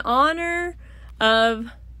in honor of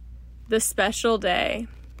the special day.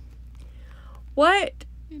 What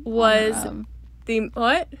was the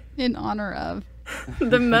what? In honor of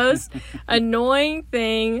the most annoying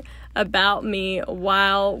thing about me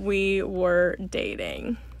while we were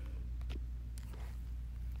dating?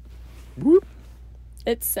 Whoop.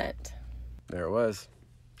 It's sent. There it was.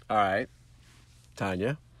 All right.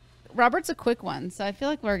 Tanya. Robert's a quick one, so I feel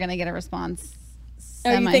like we're going to get a response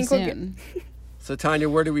you think soon. So, Tanya,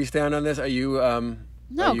 where do we stand on this? Are you...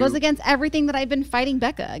 No, it goes against everything that I've been fighting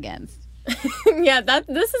Becca against. Yeah,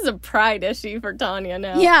 this is a pride issue for Tanya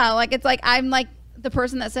now. Yeah, like it's like I'm like the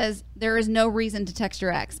person that says there is no reason to text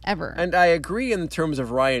your ex ever. And I agree in terms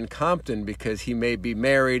of Ryan Compton because he may be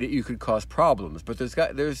married, you could cause problems. But there's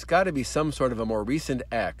got to be some sort of a more recent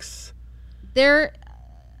ex. There's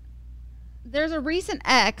a recent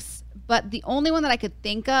ex, but the only one that I could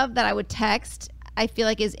think of that I would text, I feel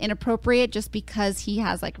like is inappropriate just because he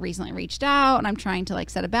has like recently reached out and I'm trying to like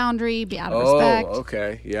set a boundary, be out of respect. Oh,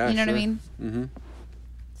 okay. Yeah, you know sure. what I mean? Mm-hmm.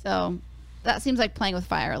 So that seems like playing with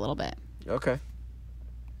fire a little bit. Okay.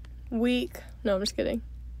 Weak. No, I'm just kidding.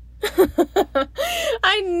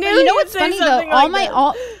 I knew you know what's funny though? Like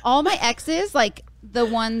all my exes, like the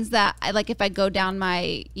ones that I like, if I go down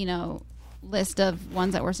my list of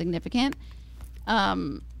ones that were significant,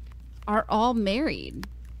 are all married,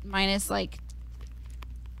 minus like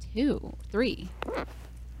 2, 3.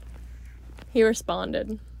 He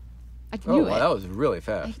responded. I knew it. Wow, that was really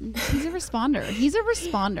fast. He's a responder. He's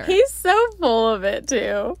He's so full of it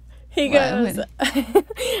too. He goes,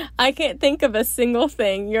 I can't think of a single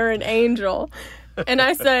thing. You're an angel. And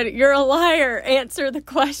I said, you're a liar. Answer the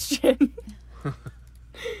question.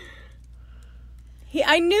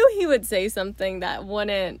 I knew he would say something that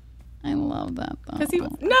wouldn't. I love that, though. That's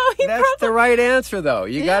the right answer, though.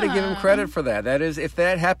 You got to give him credit for that. That is, if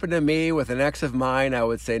that happened to me with an ex of mine, I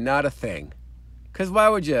would say not a thing. Because why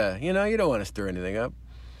would you? You don't want to stir anything up.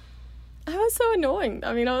 I was so annoying.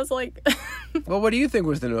 I mean, I was like... Well, what do you think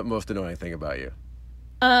was the most annoying thing about you?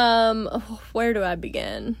 Where do I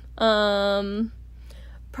begin?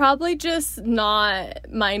 Probably just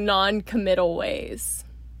not my non-committal ways.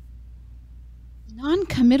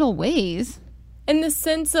 Non-committal ways? In the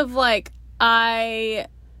sense of, he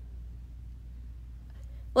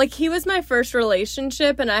was my first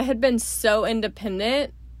relationship, and I had been so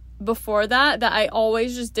independent before that I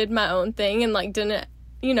always just did my own thing and, didn't,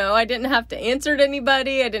 I didn't have to answer to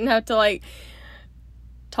anybody. I didn't have to,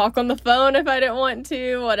 talk on the phone if I didn't want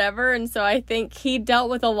to, whatever. And so I think he dealt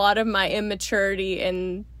with a lot of my immaturity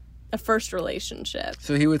in a first relationship.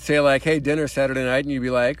 So he would say, hey, dinner Saturday night, and you'd be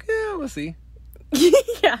like, yeah, we'll see.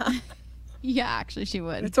 Yeah. Yeah, actually, she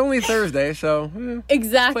would. It's only Thursday, so...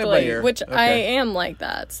 Exactly, which okay. I am like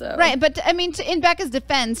that, so... Right, but, I mean, in Becca's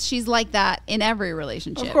defense, she's like that in every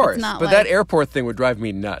relationship. Of course, it's not but that airport thing would drive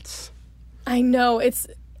me nuts. I know, it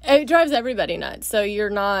drives everybody nuts, so you're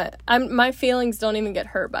not... my feelings don't even get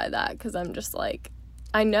hurt by that, because I'm just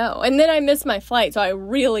I know. And then I miss my flight, so I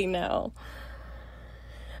really know.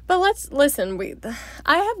 But listen,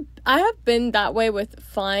 I have been that way with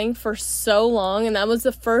flying for so long, and that was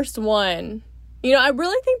the first one. I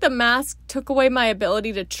really think the mask took away my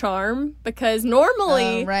ability to charm, because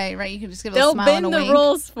normally... right, you can just give a smile and a wink. They'll bend the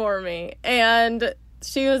rules for me, and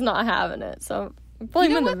she was not having it, so I'm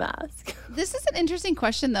blaming the mask. This is an interesting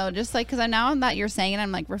question, though, just because now that you're saying it,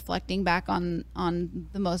 I'm reflecting back on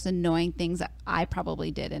the most annoying things that I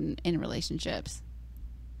probably did in relationships.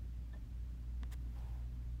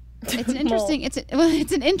 It's an interesting. It's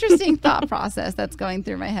an interesting thought process that's going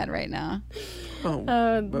through my head right now.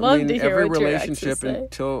 Love to hear every what your relationship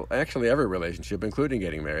every relationship, including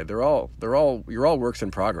getting married, you're all works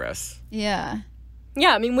in progress. Yeah.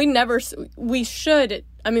 Yeah, I mean, we never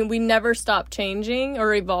stop changing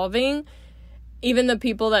or evolving. Even the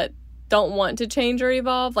people that don't want to change or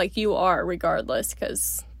evolve, you are, regardless,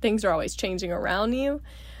 because things are always changing around you.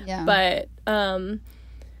 Yeah. But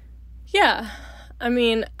yeah. I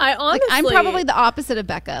mean, I honestly... I'm probably the opposite of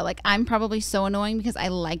Becca. I'm probably so annoying because I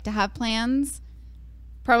like to have plans.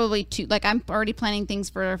 Probably I'm already planning things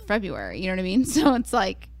for February. You know what I mean? So it's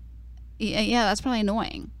yeah, that's probably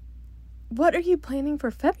annoying. What are you planning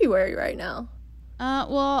for February right now?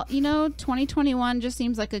 Well, 2021 just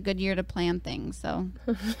seems like a good year to plan things. So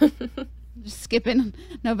just skipping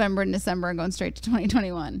November and December and going straight to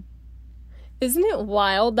 2021. Isn't it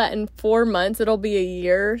wild that in 4 months it'll be a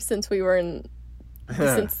year since we were in...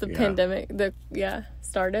 since the pandemic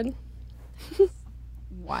started?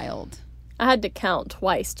 Wild. I had to count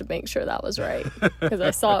twice to make sure that was right, because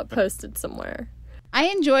I saw it posted somewhere. I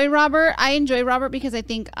enjoy Robert because I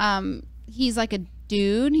think he's like a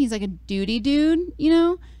dude. He's like a duty dude,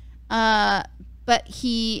 but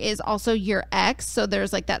he is also your ex, so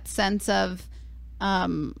there's that sense of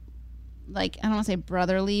I don't want to say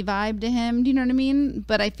brotherly vibe to him. Do you know what I mean?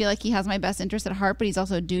 But I feel like he has my best interest at heart, but he's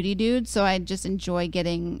also a duty dude. So I just enjoy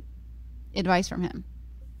getting advice from him.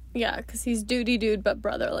 Yeah, because he's duty dude, but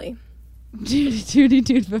brotherly. Duty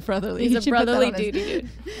dude, but brotherly. He's a brotherly duty dude.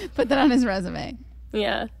 Put that on his resume.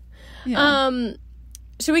 Yeah.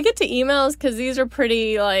 Should we get to emails? Because these are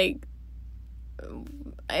pretty, I'm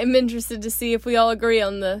interested to see if we all agree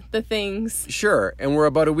on the things. Sure. And we're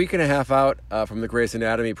about a week and a half out from the Grey's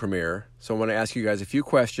Anatomy premiere. So I want to ask you guys a few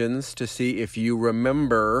questions to see if you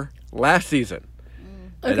remember last season.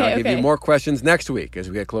 And I'll give you more questions next week as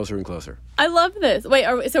we get closer and closer. I love this. Wait,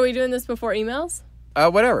 are we doing this before emails?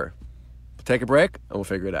 Whatever. Take a break and we'll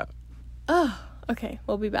figure it out. Oh, okay.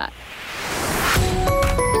 We'll be back.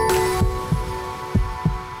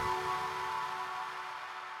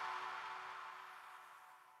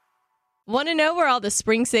 Want to know where all the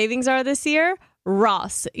spring savings are this year?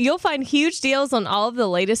 Ross. You'll find huge deals on all of the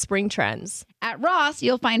latest spring trends. At Ross,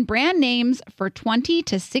 you'll find brand names for 20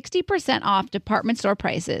 to 60% off department store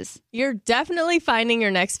prices. You're definitely finding your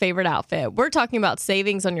next favorite outfit. We're talking about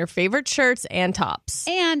savings on your favorite shirts and tops.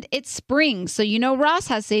 And it's spring, so Ross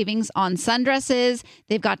has savings on sundresses.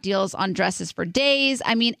 They've got deals on dresses for days.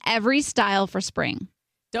 I mean, every style for spring.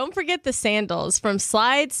 Don't forget the sandals. From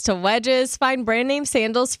slides to wedges, find brand name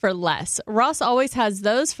sandals for less. Ross always has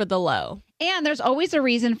those for the low. And there's always a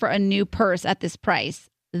reason for a new purse at this price.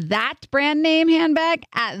 That brand name handbag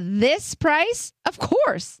at this price? Of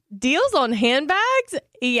course. Deals on handbags?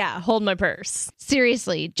 Yeah, hold my purse.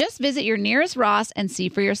 Seriously, just visit your nearest Ross and see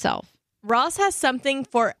for yourself. Ross has something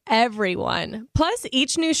for everyone. Plus,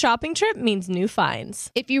 each new shopping trip means new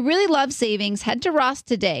finds. If you really love savings, head to Ross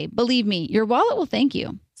today. Believe me, your wallet will thank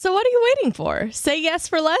you. So what are you waiting for? Say yes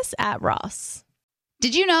for less at Ross.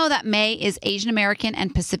 Did you know that May is Asian American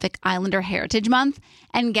and Pacific Islander Heritage Month?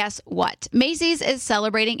 And guess what? Macy's is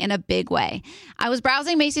celebrating in a big way. I was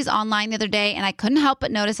browsing Macy's online the other day, and I couldn't help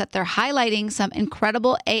but notice that they're highlighting some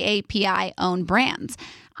incredible AAPI-owned brands.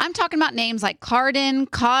 I'm talking about names like Cardin,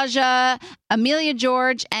 Kaja, Amelia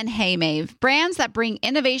George, and Hey Mave, brands that bring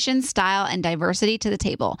innovation, style, and diversity to the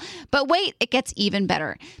table. But wait, it gets even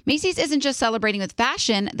better. Macy's isn't just celebrating with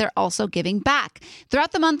fashion, they're also giving back.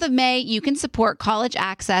 Throughout the month of May, you can support college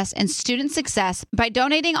access and student success by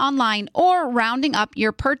donating online or rounding up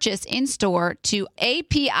your purchase in store to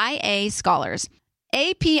APIA Scholars.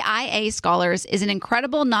 APIA Scholars is an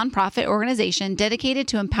incredible nonprofit organization dedicated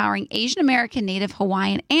to empowering Asian American, Native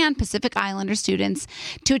Hawaiian, and Pacific Islander students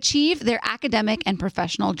to achieve their academic and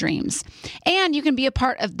professional dreams. And you can be a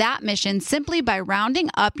part of that mission simply by rounding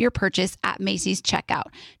up your purchase at Macy's checkout.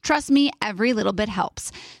 Trust me, every little bit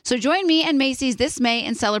helps. So join me and Macy's this May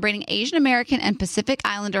in celebrating Asian American and Pacific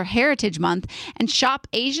Islander Heritage Month and shop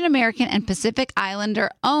Asian American and Pacific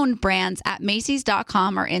Islander owned brands at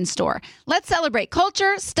Macys.com or in store. Let's celebrate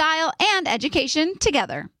culture, style, and education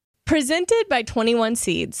together. Presented by 21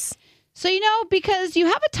 Seeds. So, because you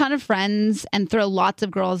have a ton of friends and throw lots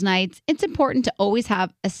of girls' nights, it's important to always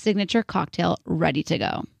have a signature cocktail ready to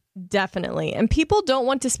go. Definitely. And people don't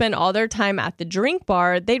want to spend all their time at the drink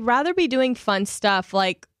bar. They'd rather be doing fun stuff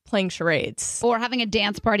like playing charades. Or having a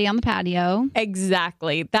dance party on the patio.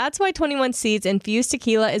 Exactly. That's why 21 Seeds infused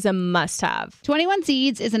tequila is a must-have. 21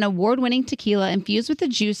 Seeds is an award-winning tequila infused with the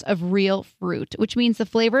juice of real fruit, which means the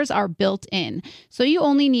flavors are built in. So you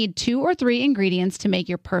only need 2 or 3 ingredients to make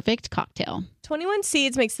your perfect cocktail. 21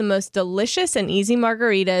 Seeds makes the most delicious and easy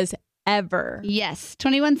margaritas ever. Yes,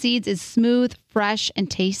 21 Seeds is smooth, fresh,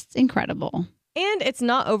 and tastes incredible. And it's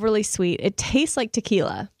not overly sweet. It tastes like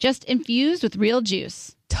tequila. Just infused with real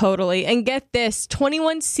juice. Totally. And get this,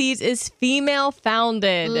 21 Seeds is female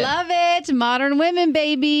founded. Love it. Modern women,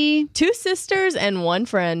 baby. 2 sisters and 1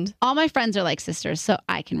 friend. All my friends are like sisters, so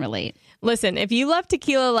I can relate. Listen, if you love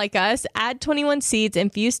tequila like us, add 21 Seeds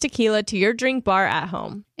infused tequila to your drink bar at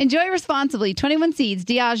home. Enjoy responsibly. 21 Seeds,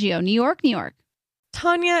 Diageo, New York, New York.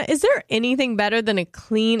 Tanya, is there anything better than a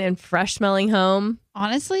clean and fresh smelling home?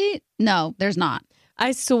 Honestly, no, there's not.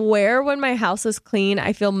 I swear when my house is clean,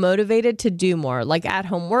 I feel motivated to do more, like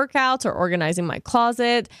at-home workouts or organizing my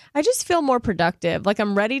closet. I just feel more productive, like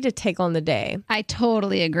I'm ready to take on the day. I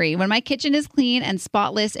totally agree. When my kitchen is clean and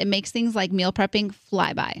spotless, it makes things like meal prepping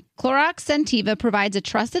fly by. Clorox Scentiva provides a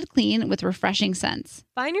trusted clean with refreshing scents.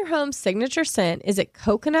 Find your home's signature scent. Is it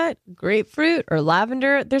coconut, grapefruit, or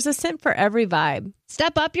lavender? There's a scent for every vibe.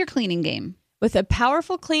 Step up your cleaning game. With a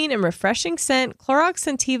powerful, clean, and refreshing scent, Clorox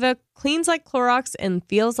Scentiva cleans like Clorox and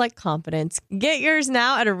feels like confidence. Get yours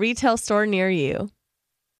now at a retail store near you.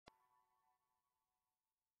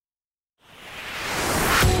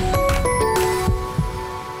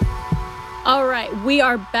 All right, we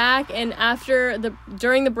are back, and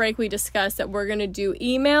during the break, we discussed that we're going to do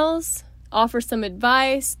emails, offer some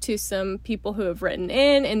advice to some people who have written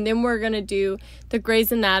in, and then we're going to do the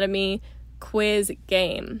Grey's Anatomy quiz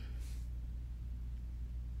game.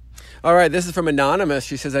 All right, this is from Anonymous.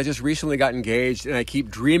 She says, I just recently got engaged and I keep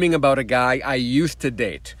dreaming about a guy I used to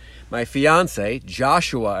date. My fiance,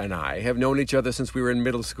 Joshua, and I have known each other since we were in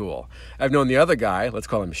middle school. I've known the other guy, let's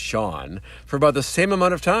call him Sean, for about the same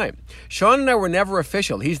amount of time. Sean and I were never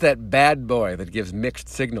official. He's that bad boy that gives mixed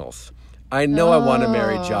signals. I know I want to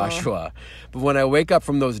marry Joshua, but when I wake up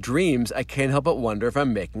from those dreams, I can't help but wonder if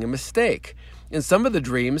I'm making a mistake. In some of the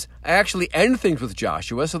dreams, I actually end things with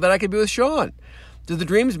Joshua so that I can be with Sean. Do the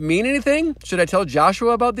dreams mean anything? Should I tell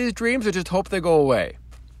Joshua about these dreams or just hope they go away?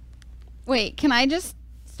 Wait, can I just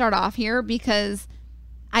start off here? Because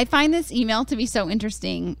I find this email to be so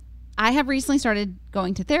interesting. I have recently started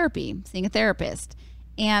going to therapy, seeing a therapist.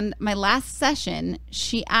 And my last session,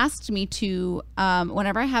 she asked me to,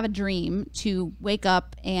 whenever I have a dream, to wake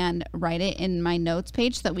up and write it in my notes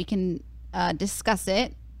page so that we can discuss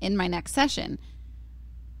it in my next session.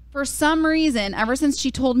 For some reason, ever since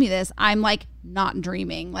she told me this, I'm like not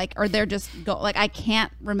dreaming, or they're just I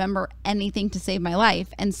can't remember anything to save my life.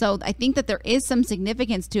 And so I think that there is some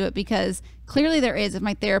significance to it, because clearly there is if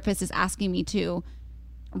my therapist is asking me to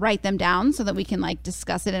write them down so that we can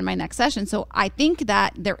discuss it in my next session. So I think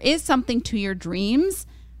that there is something to your dreams.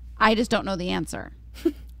 I just don't know the answer.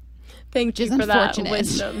 Thank you is for that unfortunate.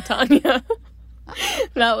 wisdom, Tanya.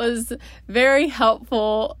 That was very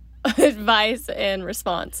helpful advice and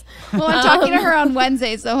response. Well, I'm talking to her on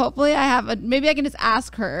Wednesday, so hopefully maybe I can just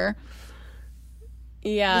ask her the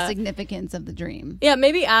Yeah. significance of the dream. Yeah,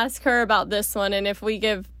 maybe ask her about this one, and if we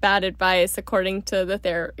give bad advice according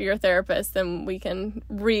to your therapist, then we can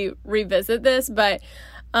revisit this. But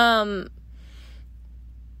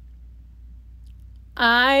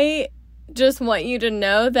I just want you to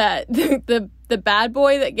know that the bad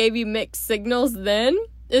boy that gave you mixed signals then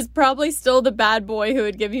is probably still the bad boy who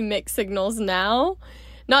would give you mixed signals now.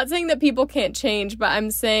 Not saying that people can't change, but I'm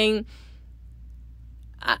saying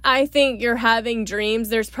I think you're having dreams.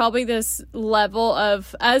 There's probably this level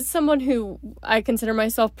of, as someone who I consider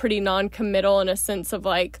myself pretty non-committal in a sense of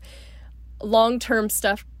like long-term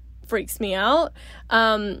stuff freaks me out.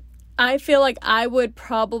 I feel like I would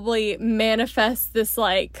probably manifest this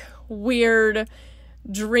like weird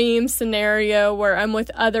dream scenario where I'm with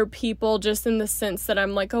other people, just in the sense that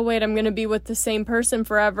I'm like, oh wait, I'm going to be with the same person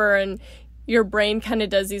forever. And your brain kind of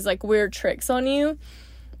does these like weird tricks on you.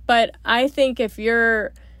 But I think if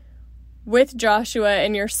you're with Joshua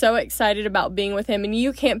and you're so excited about being with him and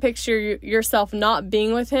you can't picture yourself not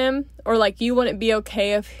being with him, or like you wouldn't be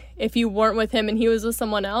okay if you weren't with him and he was with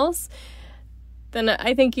someone else, then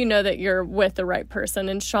I think you know that you're with the right person.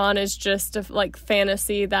 And Sean is just a like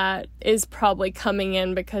fantasy that is probably coming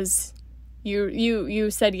in because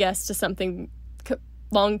you said yes to something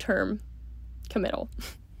long-term committal.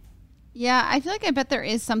 Yeah, I feel like I bet there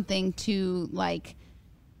is something to like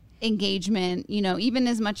engagement, you know, even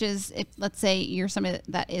as much as if, let's say, you're somebody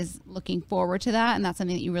that is looking forward to that and that's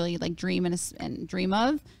something that you really like dream and dream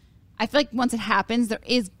of. I feel like once it happens, there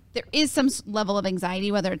is some level of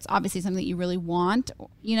anxiety, whether it's obviously something that you really want,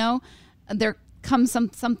 you know, there comes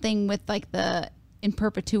something with like the in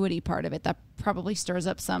perpetuity part of it that probably stirs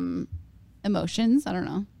up some emotions. I don't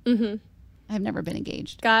know. Mm-hmm. I've never been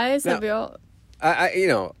engaged. Guys, have you all...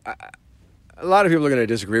 A lot of people are going to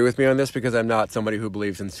disagree with me on this because I'm not somebody who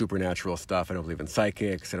believes in supernatural stuff. I don't believe in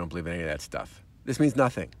psychics. I don't believe in any of that stuff. This means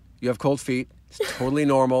nothing. You have cold feet. It's totally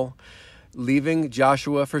normal. Leaving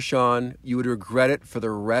Joshua for Sean, you would regret it for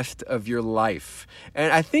the rest of your life.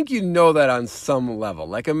 And I think you know that on some level.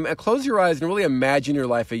 Like, close your eyes and really imagine your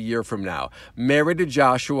life a year from now. Married to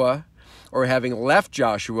Joshua, or having left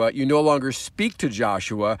Joshua, you no longer speak to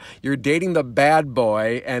Joshua. You're dating the bad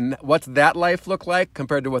boy, and what's that life look like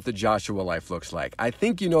compared to what the Joshua life looks like? I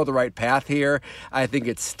think you know the right path here. I think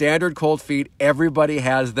it's standard cold feet. Everybody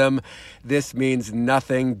has them. This means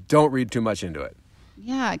nothing. Don't read too much into it.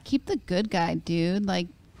 Yeah, keep the good guy, dude. Like,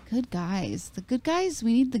 good guys. The good guys,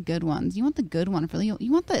 we need the good ones. You want the good one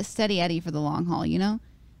you want the steady Eddie for the long haul, you know?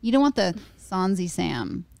 You don't want the Sonzy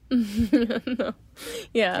Sam. No.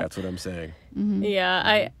 Yeah. That's what I'm saying. Mm-hmm.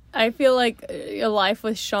 Yeah, I feel like a life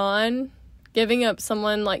with Sean, giving up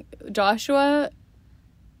someone like Joshua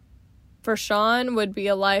for Sean would be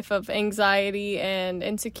a life of anxiety and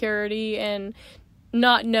insecurity and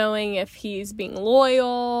not knowing if he's being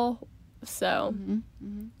loyal. So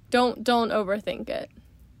don't overthink it.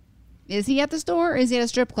 Is he at the store or is he at a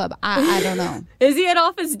strip club? I don't know. Is he at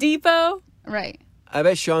Office Depot? Right. I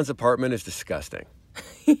bet Sean's apartment is disgusting.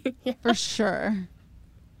 Yeah. For sure.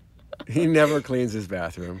 He never cleans his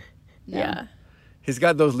bathroom. No. Yeah. He's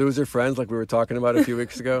got those loser friends like we were talking about a few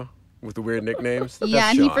weeks ago with the weird nicknames. Yeah, That's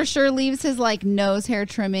and Sean. he for sure leaves his like nose hair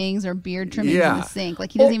trimmings or beard trimmings in the sink.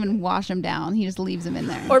 Like he doesn't even wash them down. He just leaves them in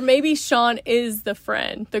there. Or maybe Sean is the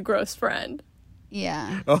friend, the gross friend.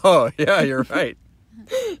 Yeah. Oh, yeah, you're right.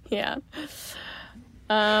 Yeah.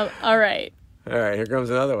 All right. All right, here comes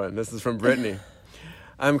another one. This is from Brittany.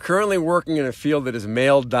 I'm currently working in a field that is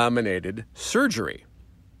male-dominated, surgery.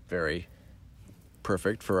 Very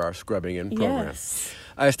perfect for our scrubbing in program. Yes.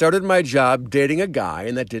 I started my job dating a guy,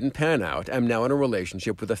 and that didn't pan out. I'm now in a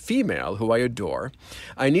relationship with a female who I adore.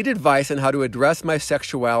 I need advice on how to address my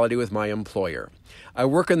sexuality with my employer. I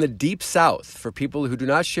work in the deep south for people who do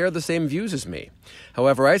not share the same views as me.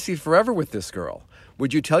 However, I see forever with this girl.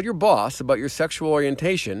 Would you tell your boss about your sexual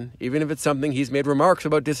orientation, even if it's something he's made remarks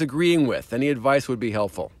about disagreeing with? Any advice would be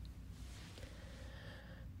helpful.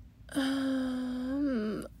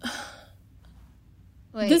 This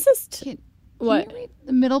Wait, is can what? you read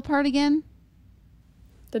the middle part again?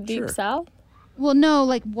 The Deep Sure. South? Well, no,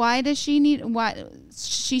 like why does she need why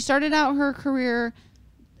she started out her career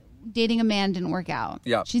dating a man, didn't work out.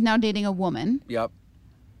 Yep. She's now dating a woman. Yep.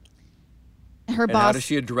 Her And boss how does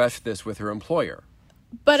she address this with her employer?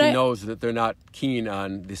 But She knows that they're not keen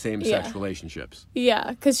on the same-sex Yeah. relationships. Yeah,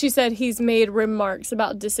 because she said he's made remarks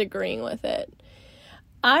about disagreeing with it.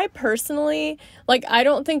 I personally, like, I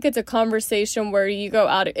don't think it's a conversation where you go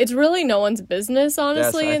out. It's really no one's business,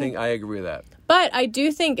 honestly. I think I agree with that. But I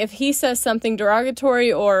do think if he says something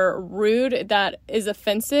derogatory or rude that is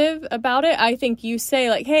offensive about it, I think you say,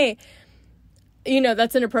 like, hey,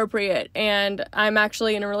 that's inappropriate, and I'm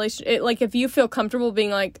actually in a relationship. Like, if you feel comfortable being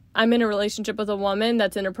like, I'm in a relationship with a woman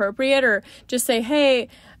that's inappropriate, or just say, hey,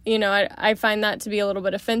 I find that to be a little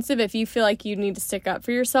bit offensive. If you feel like you need to stick up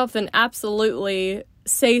for yourself, then absolutely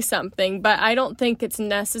say something. But I don't think it's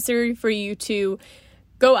necessary for you to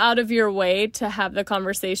go out of your way to have the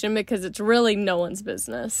conversation, because it's really no one's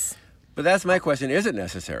business. But that's my question. Is it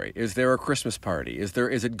necessary? Is there a Christmas party? Is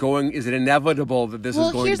it inevitable that this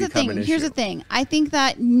is going to become an issue? Here's the thing. I think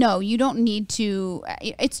that, no, you don't need to.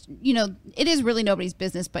 It is really nobody's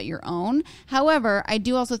business but your own. However, I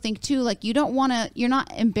do also think, too, like, you're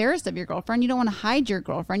not embarrassed of your girlfriend. You don't want to hide your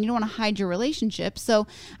girlfriend. You don't want to hide your relationship. So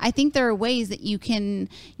I think there are ways that you can,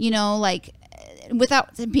 without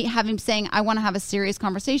having saying, I want to have a serious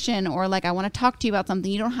conversation, or like, I want to talk to you about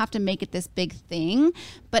something. You don't have to make it this big thing.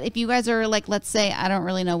 But if you guys are like, let's say, I don't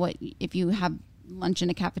really know if you have lunch in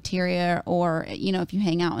a cafeteria, or, if you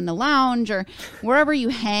hang out in the lounge or wherever you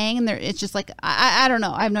hang, and it's just like, I don't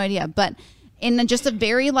know. I have no idea. But in just a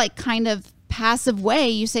very like kind of passive way,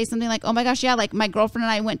 you say something like, oh my gosh, yeah, like my girlfriend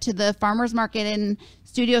and I went to the farmer's market in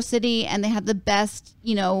Studio City and they had the best,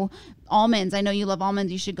 almonds. I know you love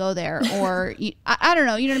almonds. You should go there. Or I don't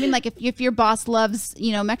know. You know what I mean? Like if your boss loves,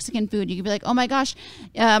 Mexican food, you could be like, oh my gosh,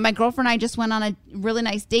 my girlfriend and I just went on a really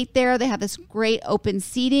nice date there. They have this great open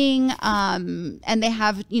seating, and they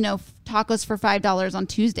have, tacos for $5 on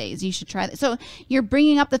Tuesdays. You should try that. So you're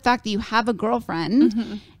bringing up the fact that you have a girlfriend.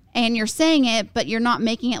 Mm-hmm. And you're saying it, but you're not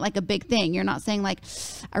making it like a big thing. You're not saying like,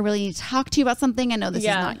 I really need to talk to you about something. I know this is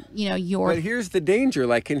not, your. But here's the danger.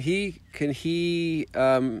 Like, can he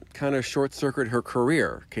kind of short circuit her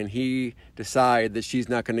career? Can he decide that she's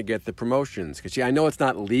not going to get the promotions? Because I know it's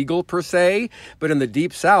not legal per se, but in the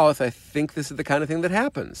Deep South, I think this is the kind of thing that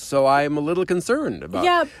happens. So I'm a little concerned about.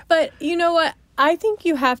 Yeah, but you know what? I think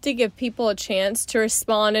you have to give people a chance to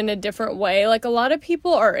respond in a different way. Like, a lot of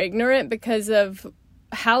people are ignorant because of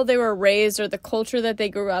how they were raised or the culture that they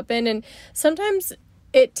grew up in, and sometimes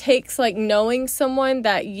it takes like knowing someone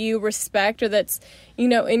that you respect or that's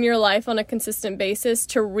in your life on a consistent basis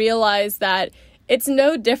to realize that it's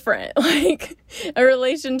no different. Like, a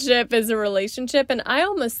relationship is a relationship. And I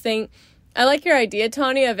almost think, I like your idea,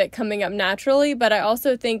 Tanya, of it coming up naturally, but I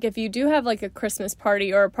also think if you do have like a Christmas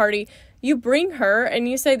party or a party, you bring her and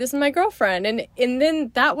you say, this is my girlfriend, and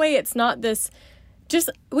then that way it's not this.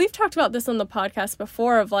 We've talked about this on the podcast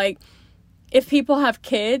before of like, if people have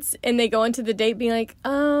kids and they go into the date being like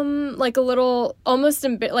a little almost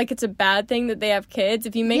like it's a bad thing that they have kids.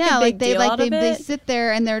 If you make a big deal out of it. They sit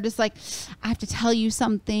there and they're just like, I have to tell you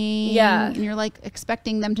something. Yeah. And you're like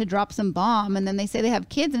expecting them to drop some bomb, and then they say they have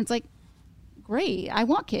kids, and it's like, great, I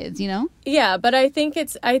want kids, Yeah, but I think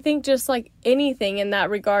just like anything in that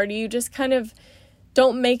regard, you just kind of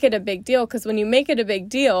don't make it a big deal, because when you make it a big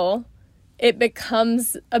deal, it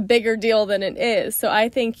becomes a bigger deal than it is. So I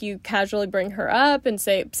think you casually bring her up and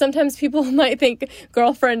say, sometimes people might think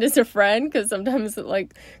girlfriend is a friend, because sometimes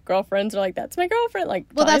like girlfriends are like, that's my girlfriend. Like,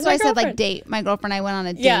 well, that's why I said like date. My girlfriend and I went on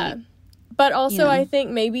a date. Yeah. But also I think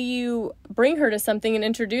maybe you bring her to something and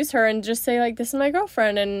introduce her and just say like, this is my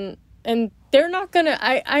girlfriend. And they're not going to,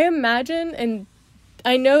 I imagine, and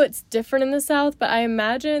I know it's different in the South, but I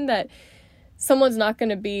imagine that someone's not going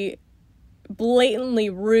to be blatantly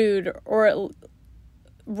rude or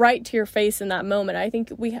right to your face in that moment. I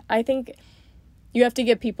think you have to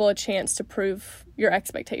give people a chance to prove your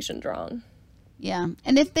expectations wrong. Yeah.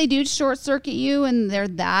 And if they do short circuit you and they're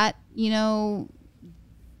that,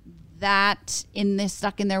 that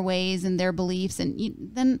stuck in their ways and their beliefs, and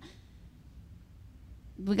then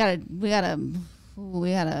we gotta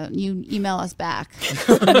you email us back.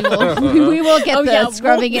 we will get the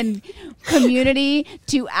Scrubbing In community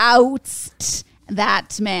to oust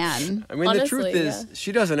that man. I mean, honestly, the truth is,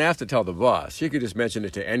 she doesn't have to tell the boss. She could just mention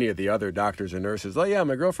it to any of the other doctors and nurses. Oh yeah,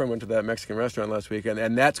 my girlfriend went to that Mexican restaurant last weekend,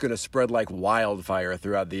 and that's going to spread like wildfire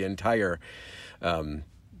throughout the entire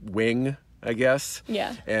wing, I guess.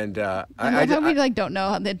 Yeah. And I don't know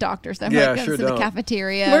how the doctors. I'm sure to the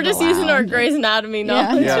cafeteria. We're just using our Grey's Anatomy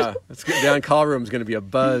knowledge. Yeah. It's down call room is going to be a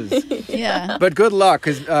buzz. Yeah. But good luck,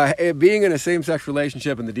 because being in a same-sex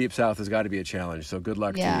relationship in the Deep South has got to be a challenge. So good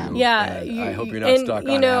luck to you. Yeah. I hope you're not stuck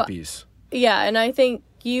on Appies. Yeah, and I think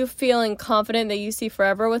you feeling confident that you see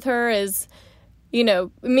forever with her is,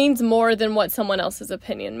 means more than what someone else's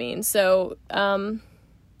opinion means. So,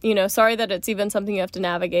 sorry that it's even something you have to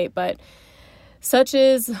navigate, but such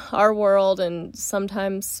is our world, and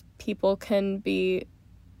sometimes people can be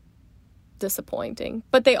disappointing,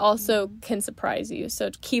 but they also can surprise you. So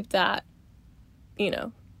keep that,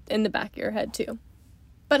 in the back of your head too.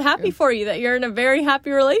 But happy for you that you're in a very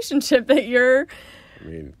happy relationship, that you're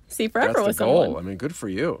see forever that's with the goal. someone. I mean, good for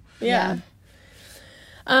you. Yeah.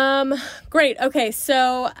 Great. Okay.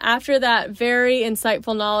 So after that very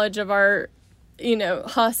insightful knowledge of our,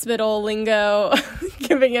 hospital lingo,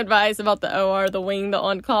 giving advice about the OR, the wing, the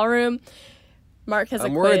on-call room, Mark has a quiz.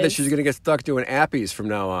 I'm worried that she's going to get stuck doing appies from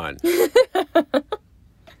now on. Well,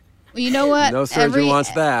 you know what? No surgeon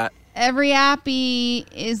wants that. Every appy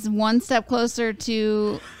is one step closer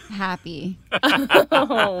to happy.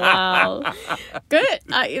 Oh, wow. Good.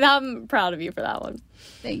 I'm proud of you for that one.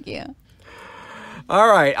 Thank you. All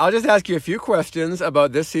right, I'll just ask you a few questions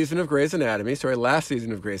about this season of Grey's Anatomy, last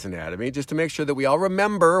season of Grey's Anatomy, just to make sure that we all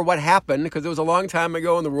remember what happened, because it was a long time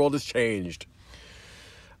ago and the world has changed.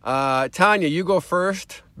 Tanya, you go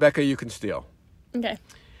first. Becca, you can steal. Okay.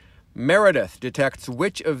 Meredith detects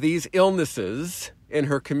which of these illnesses in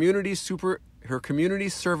her community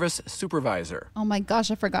service supervisor? Oh my gosh,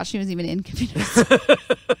 I forgot she was even in community.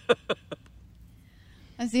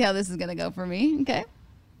 I see how this is going to go for me. Okay.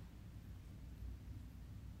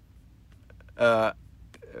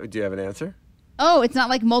 Do you have an answer? Oh, it's not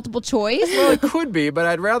like multiple choice? Well, it could be, but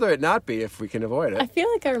I'd rather it not be if we can avoid I it.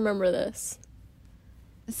 feel like I remember this.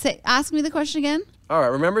 Ask me the question again. All right,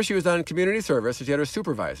 remember she was on community service, and she had her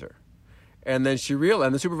supervisor. And then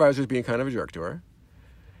and the supervisor was being kind of a jerk to her.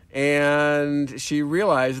 And she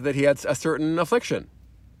realized that he had a certain affliction.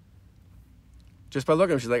 Just by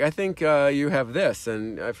looking at him, she's like, I think you have this.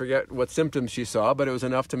 And I forget what symptoms she saw, but it was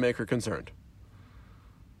enough to make her concerned.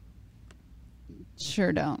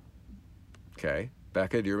 Sure don't. Okay.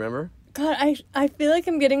 Becca, do you remember? God, I feel like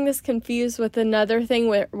I'm getting this confused with another thing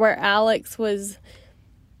where Alex was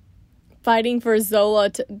fighting for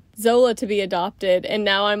Zola to be adopted, and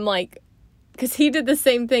now I'm like, because he did the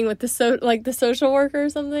same thing with the social worker or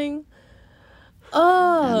something.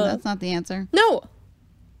 Oh, That's not the answer. no.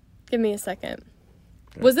 Give me a second.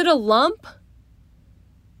 Okay. Was it a lump?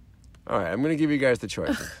 All right, I'm going to give you guys the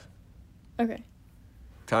choices. Okay.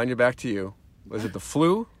 Tanya, back to you. Was it the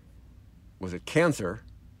flu? Was it cancer?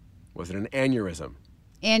 Was it an aneurysm?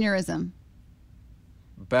 Aneurysm.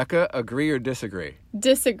 Becca, agree or disagree?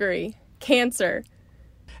 Disagree. Cancer.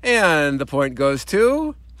 And the point goes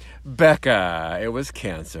to Becca. It was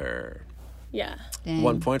cancer. Yeah. Dang.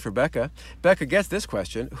 1 point for Becca. Becca gets this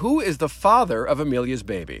question. Who is the father of Amelia's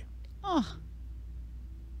baby? Oh,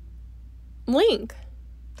 Link.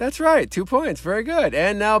 That's right. 2 points. Very good.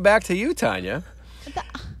 And now back to you, Tanya.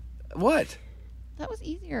 What? that was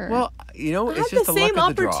easier. Well, I it's had just the the luck same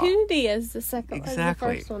of the draw. opportunity as the second,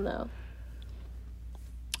 Exactly. as the first one,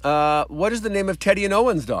 though. What is the name of Teddy and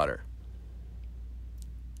Owen's daughter?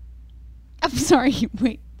 I'm sorry.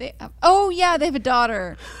 Wait. They have a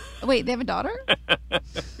daughter. Wait, they have a daughter?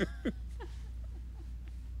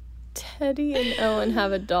 Teddy and Owen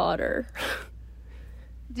have a daughter.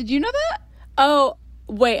 Did you know that? Oh,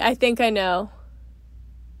 wait, I think I know.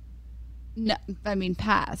 No, I mean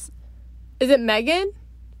pass. Is it Megan?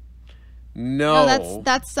 No. No,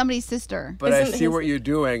 that's somebody's sister. But I Isn't see his- what you're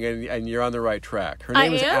doing, and you're on the right track. Her I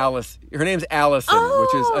name is am? Alice. Her name's Allison,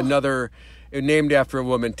 which is Oh. another named after a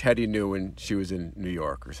woman Teddy knew when she was in New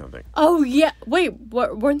York or something. Oh, yeah. Wait,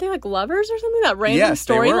 weren't they like lovers or something? That random Yes,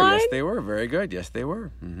 they were. storyline? Yes, they were. Very good. Yes, they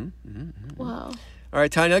were. Mm-hmm. Wow. All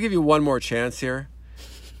right, Tanya, I'll give you one more chance here.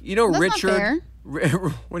 You know, That's Richard. not fair.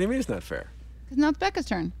 What do you mean it's not fair? Because now it's Becca's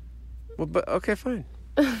turn. Well, but okay, fine.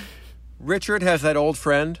 Richard has that old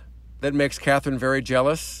friend that makes Catherine very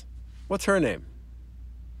jealous. What's her name?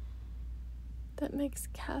 That makes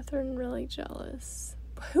Catherine really jealous.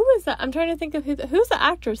 Who is that? I'm trying to think of who's the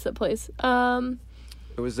actress that plays.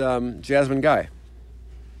 It was Jasmine Guy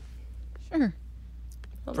Sure.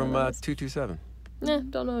 from 227. Nah,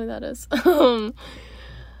 don't know who that is.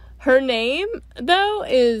 Her name though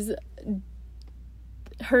is.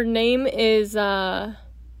 Her name is. I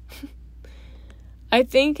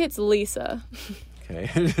think it's Lisa. Okay,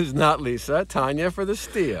 it is not Lisa. Tanya for the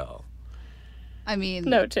steal. I mean,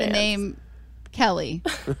 No the chance. name Kelly.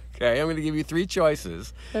 Okay, I'm going to give you three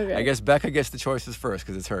choices. Okay. I guess Becca gets the choices first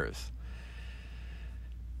because it's hers.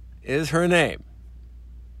 Is her name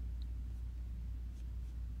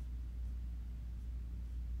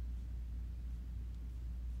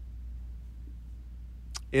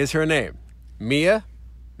Mia,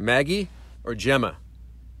 Maggie, or Gemma?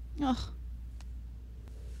 Oh,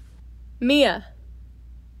 Mia.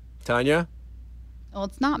 Tanya? well,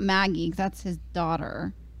 it's not Maggie 'cause that's his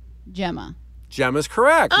daughter, Gemma. Gemma's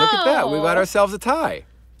correct. Look at that. We Oh. got ourselves a tie.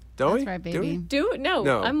 Don't That's we? right, Do baby. we? Do it? No,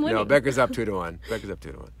 No, I'm winning. no. Becca's up 2-1. Becca's up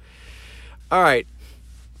 2-1. All right,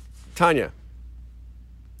 Tanya.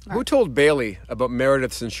 Who told Bailey about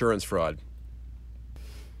Meredith's insurance fraud?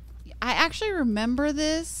 I actually remember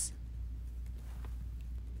this.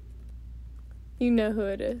 You know who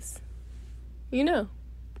it is. You know.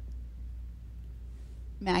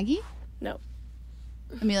 Maggie? No.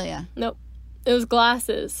 Amelia. Nope. It was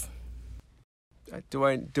Glasses. Do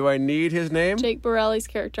I need his name? Jake Borelli's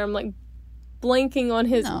character. I'm like blanking on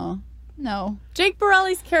his. No. Jake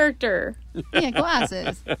Borelli's character. Yeah,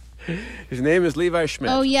 Glasses. His name is Levi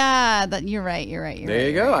Schmidt. Oh yeah, you're right. There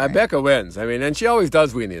you go. Becca wins. I mean, and she always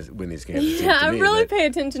does win these games. it seems Yeah, to I me, really but- pay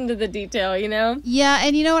attention to the detail, you know? Yeah,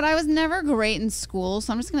 and you know what? I was never great in school,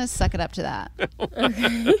 so I'm just gonna suck it up to that.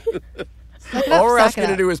 Suck it up, All we're suck asking it you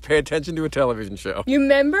to up. do is pay attention to a television show. You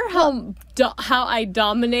remember how I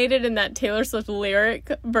dominated in that Taylor Swift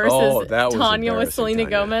lyric versus Oh, that was Tanya with embarrassing, Selena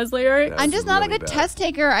Tanya. Gomez lyric? That I'm was just not a really good bad. test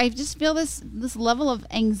taker. I just feel this level of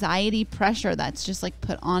anxiety pressure that's just like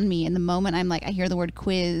put on me in the moment I'm like I hear the word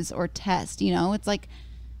quiz or test, you know? It's like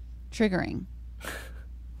triggering.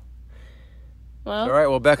 Well, All right,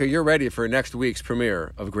 well, Becca, you're ready for next week's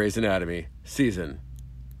premiere of Grey's Anatomy, season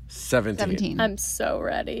 17. I'm so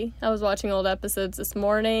ready. I was watching old episodes this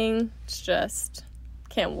morning. It's just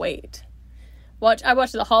can't wait. I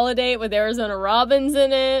watched The Holiday with Arizona Robbins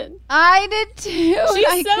in it. I did too.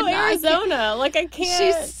 She's so Arizona. Like I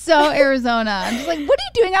can't. She's so Arizona. I'm just like, what are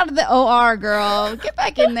you doing out of the OR, girl? Get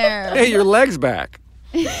back in there. Hey, your leg's back.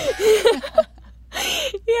 Yeah.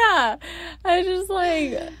 I just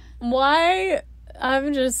like why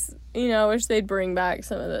I'm just I wish they'd bring back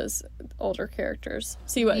some of those older characters.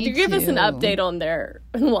 See what Me give us an too. update on their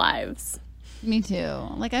lives. Me too.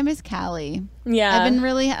 Like I miss Callie. Yeah. I've been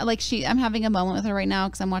really like I'm having a moment with her right now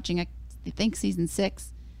because I'm watching I think season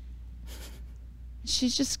 6.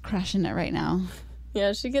 She's just crushing it right now.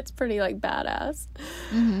 Yeah, she gets pretty like badass.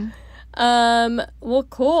 Mm-hmm. Well,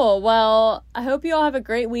 cool. Well, I hope you all have a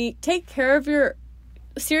great week. Take care of yourself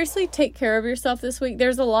this week.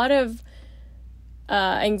 There's a lot of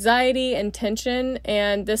anxiety and tension,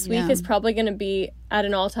 and this week is probably going to be at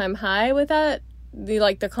an all-time high with that.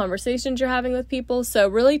 The conversations you're having with people. So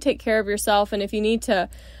really take care of yourself, and if you need to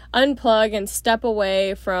unplug and step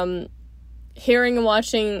away from hearing and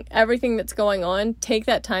watching everything that's going on, take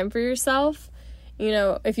that time for yourself.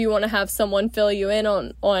 If you want to have someone fill you in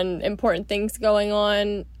on important things going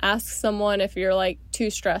on, ask someone if you're like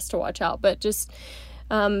too stressed to watch out. But just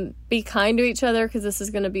be kind to each other, because this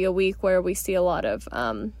is going to be a week where we see a lot of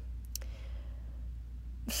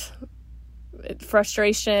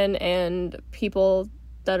frustration and people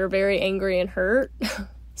that are very angry and hurt.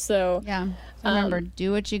 So Yeah. Remember,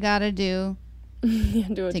 do what you gotta do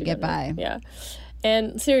do what to you get gotta do. by. Yeah.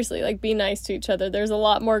 And seriously, be nice to each other. There's a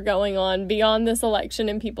lot more going on beyond this election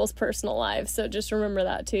in people's personal lives. So just remember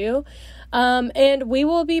that too. And we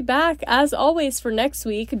will be back as always for next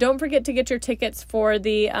week. Don't forget to get your tickets for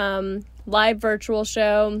the live virtual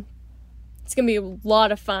show. It's going to be a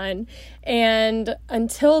lot of fun. And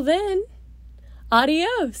until then,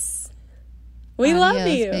 adios. We love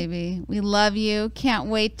Adios, you. baby. We love you. Can't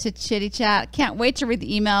wait to chitty chat. Can't wait to read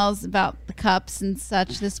the emails about the cups and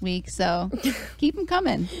such this week. So keep them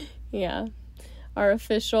coming. Yeah. Our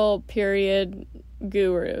official period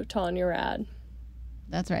guru, Tanya Rad.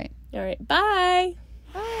 That's right. All right. Bye.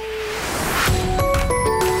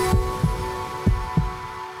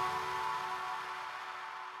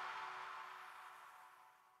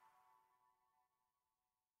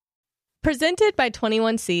 Presented by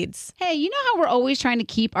 21 Seeds. Hey, you know how we're always trying to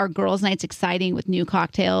keep our girls' nights exciting with new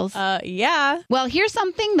cocktails? Yeah. Well, here's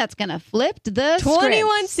something that's going to flip the 21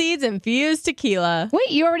 script. Seeds infused tequila.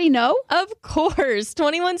 Wait, you already know? Of course.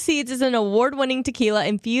 21 Seeds is an award-winning tequila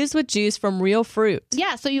infused with juice from real fruit.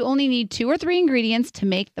 Yeah, so you only need 2 or 3 ingredients to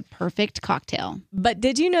make the perfect cocktail. But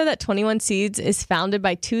did you know that 21 Seeds is founded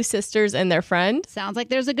by 2 sisters and their friend? Sounds like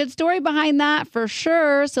there's a good story behind that for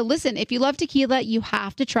sure. So listen, if you love tequila, you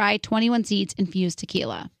have to try 21 Seeds infused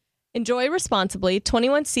tequila. Enjoy responsibly.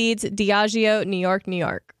 21 Seeds, Diageo, New York, New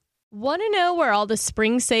York. Want to know where all the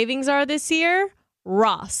spring savings are this year?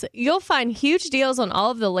 Ross. You'll find huge deals on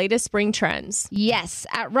all of the latest spring trends. Yes,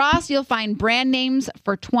 at Ross, you'll find brand names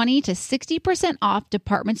for 20 to 60% off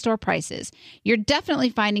department store prices. You're definitely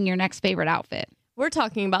finding your next favorite outfit. We're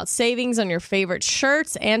talking about savings on your favorite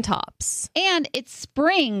shirts and tops. And it's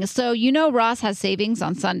spring, so you know Ross has savings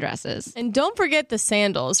on sundresses. And don't forget the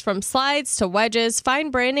sandals. From slides to wedges,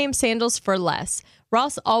 find brand name sandals for less.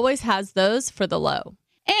 Ross always has those for the low.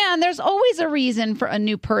 And there's always a reason for a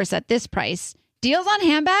new purse at this price. Deals on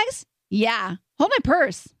handbags? Yeah, hold my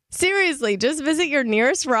purse. Seriously, just visit your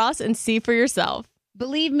nearest Ross and see for yourself.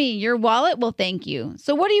 Believe me, your wallet will thank you.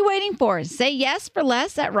 So what are you waiting for? Say yes for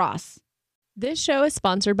less at Ross. This show is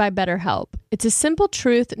sponsored by BetterHelp. It's a simple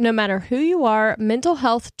truth. No matter who you are, mental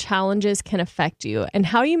health challenges can affect you, and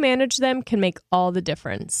how you manage them can make all the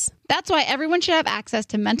difference. That's why everyone should have access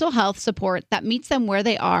to mental health support that meets them where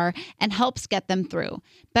they are and helps get them through.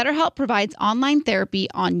 BetterHelp provides online therapy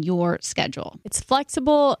on your schedule. It's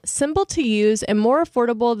flexible, simple to use, and more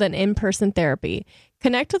affordable than in-person therapy.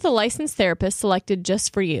 Connect with a licensed therapist selected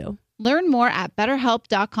just for you. Learn more at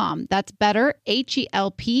BetterHelp.com. That's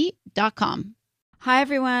BetterHelp.com. Hi,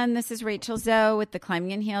 everyone. This is Rachel Zoe with the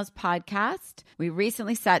Climbing in Heels podcast. We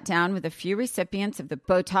recently sat down with a few recipients of the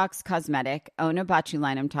Botox Cosmetic,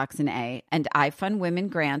 Onabotulinum Toxin A, and iFund Women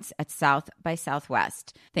grants at South by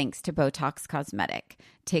Southwest, thanks to Botox Cosmetic.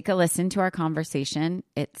 Take a listen to our conversation.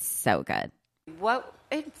 It's so good. What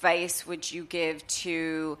advice would you give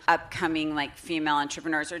to upcoming female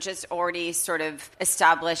entrepreneurs or just already sort of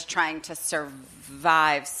established trying to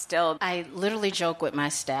survive still? I literally joke with my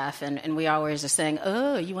staff and we always are saying,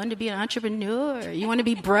 oh, you want to be an entrepreneur? You want to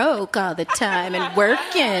be broke all the time and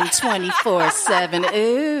working 24/7.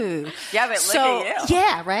 Ooh. Yeah, but look at you.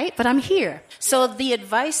 Yeah, right? But I'm here. So the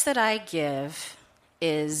advice that I give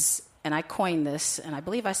is, and I coined this, and I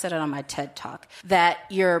believe I said it on my TED Talk, that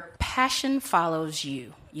your passion follows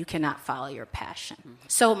you. You cannot follow your passion.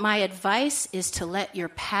 So my advice is to let your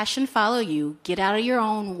passion follow you, get out of your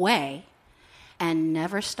own way, and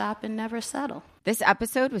never stop and never settle. This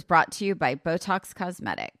episode was brought to you by Botox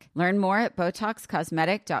Cosmetic. Learn more at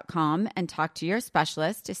BotoxCosmetic.com and talk to your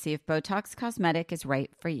specialist to see if Botox Cosmetic is right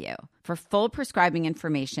for you. For full prescribing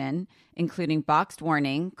information, including boxed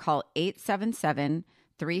warning, call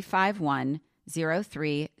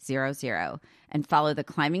 877-351-0300 and follow the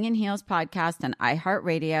Climbing in Heels podcast on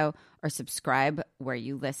iHeartRadio or subscribe where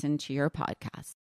you listen to your podcast.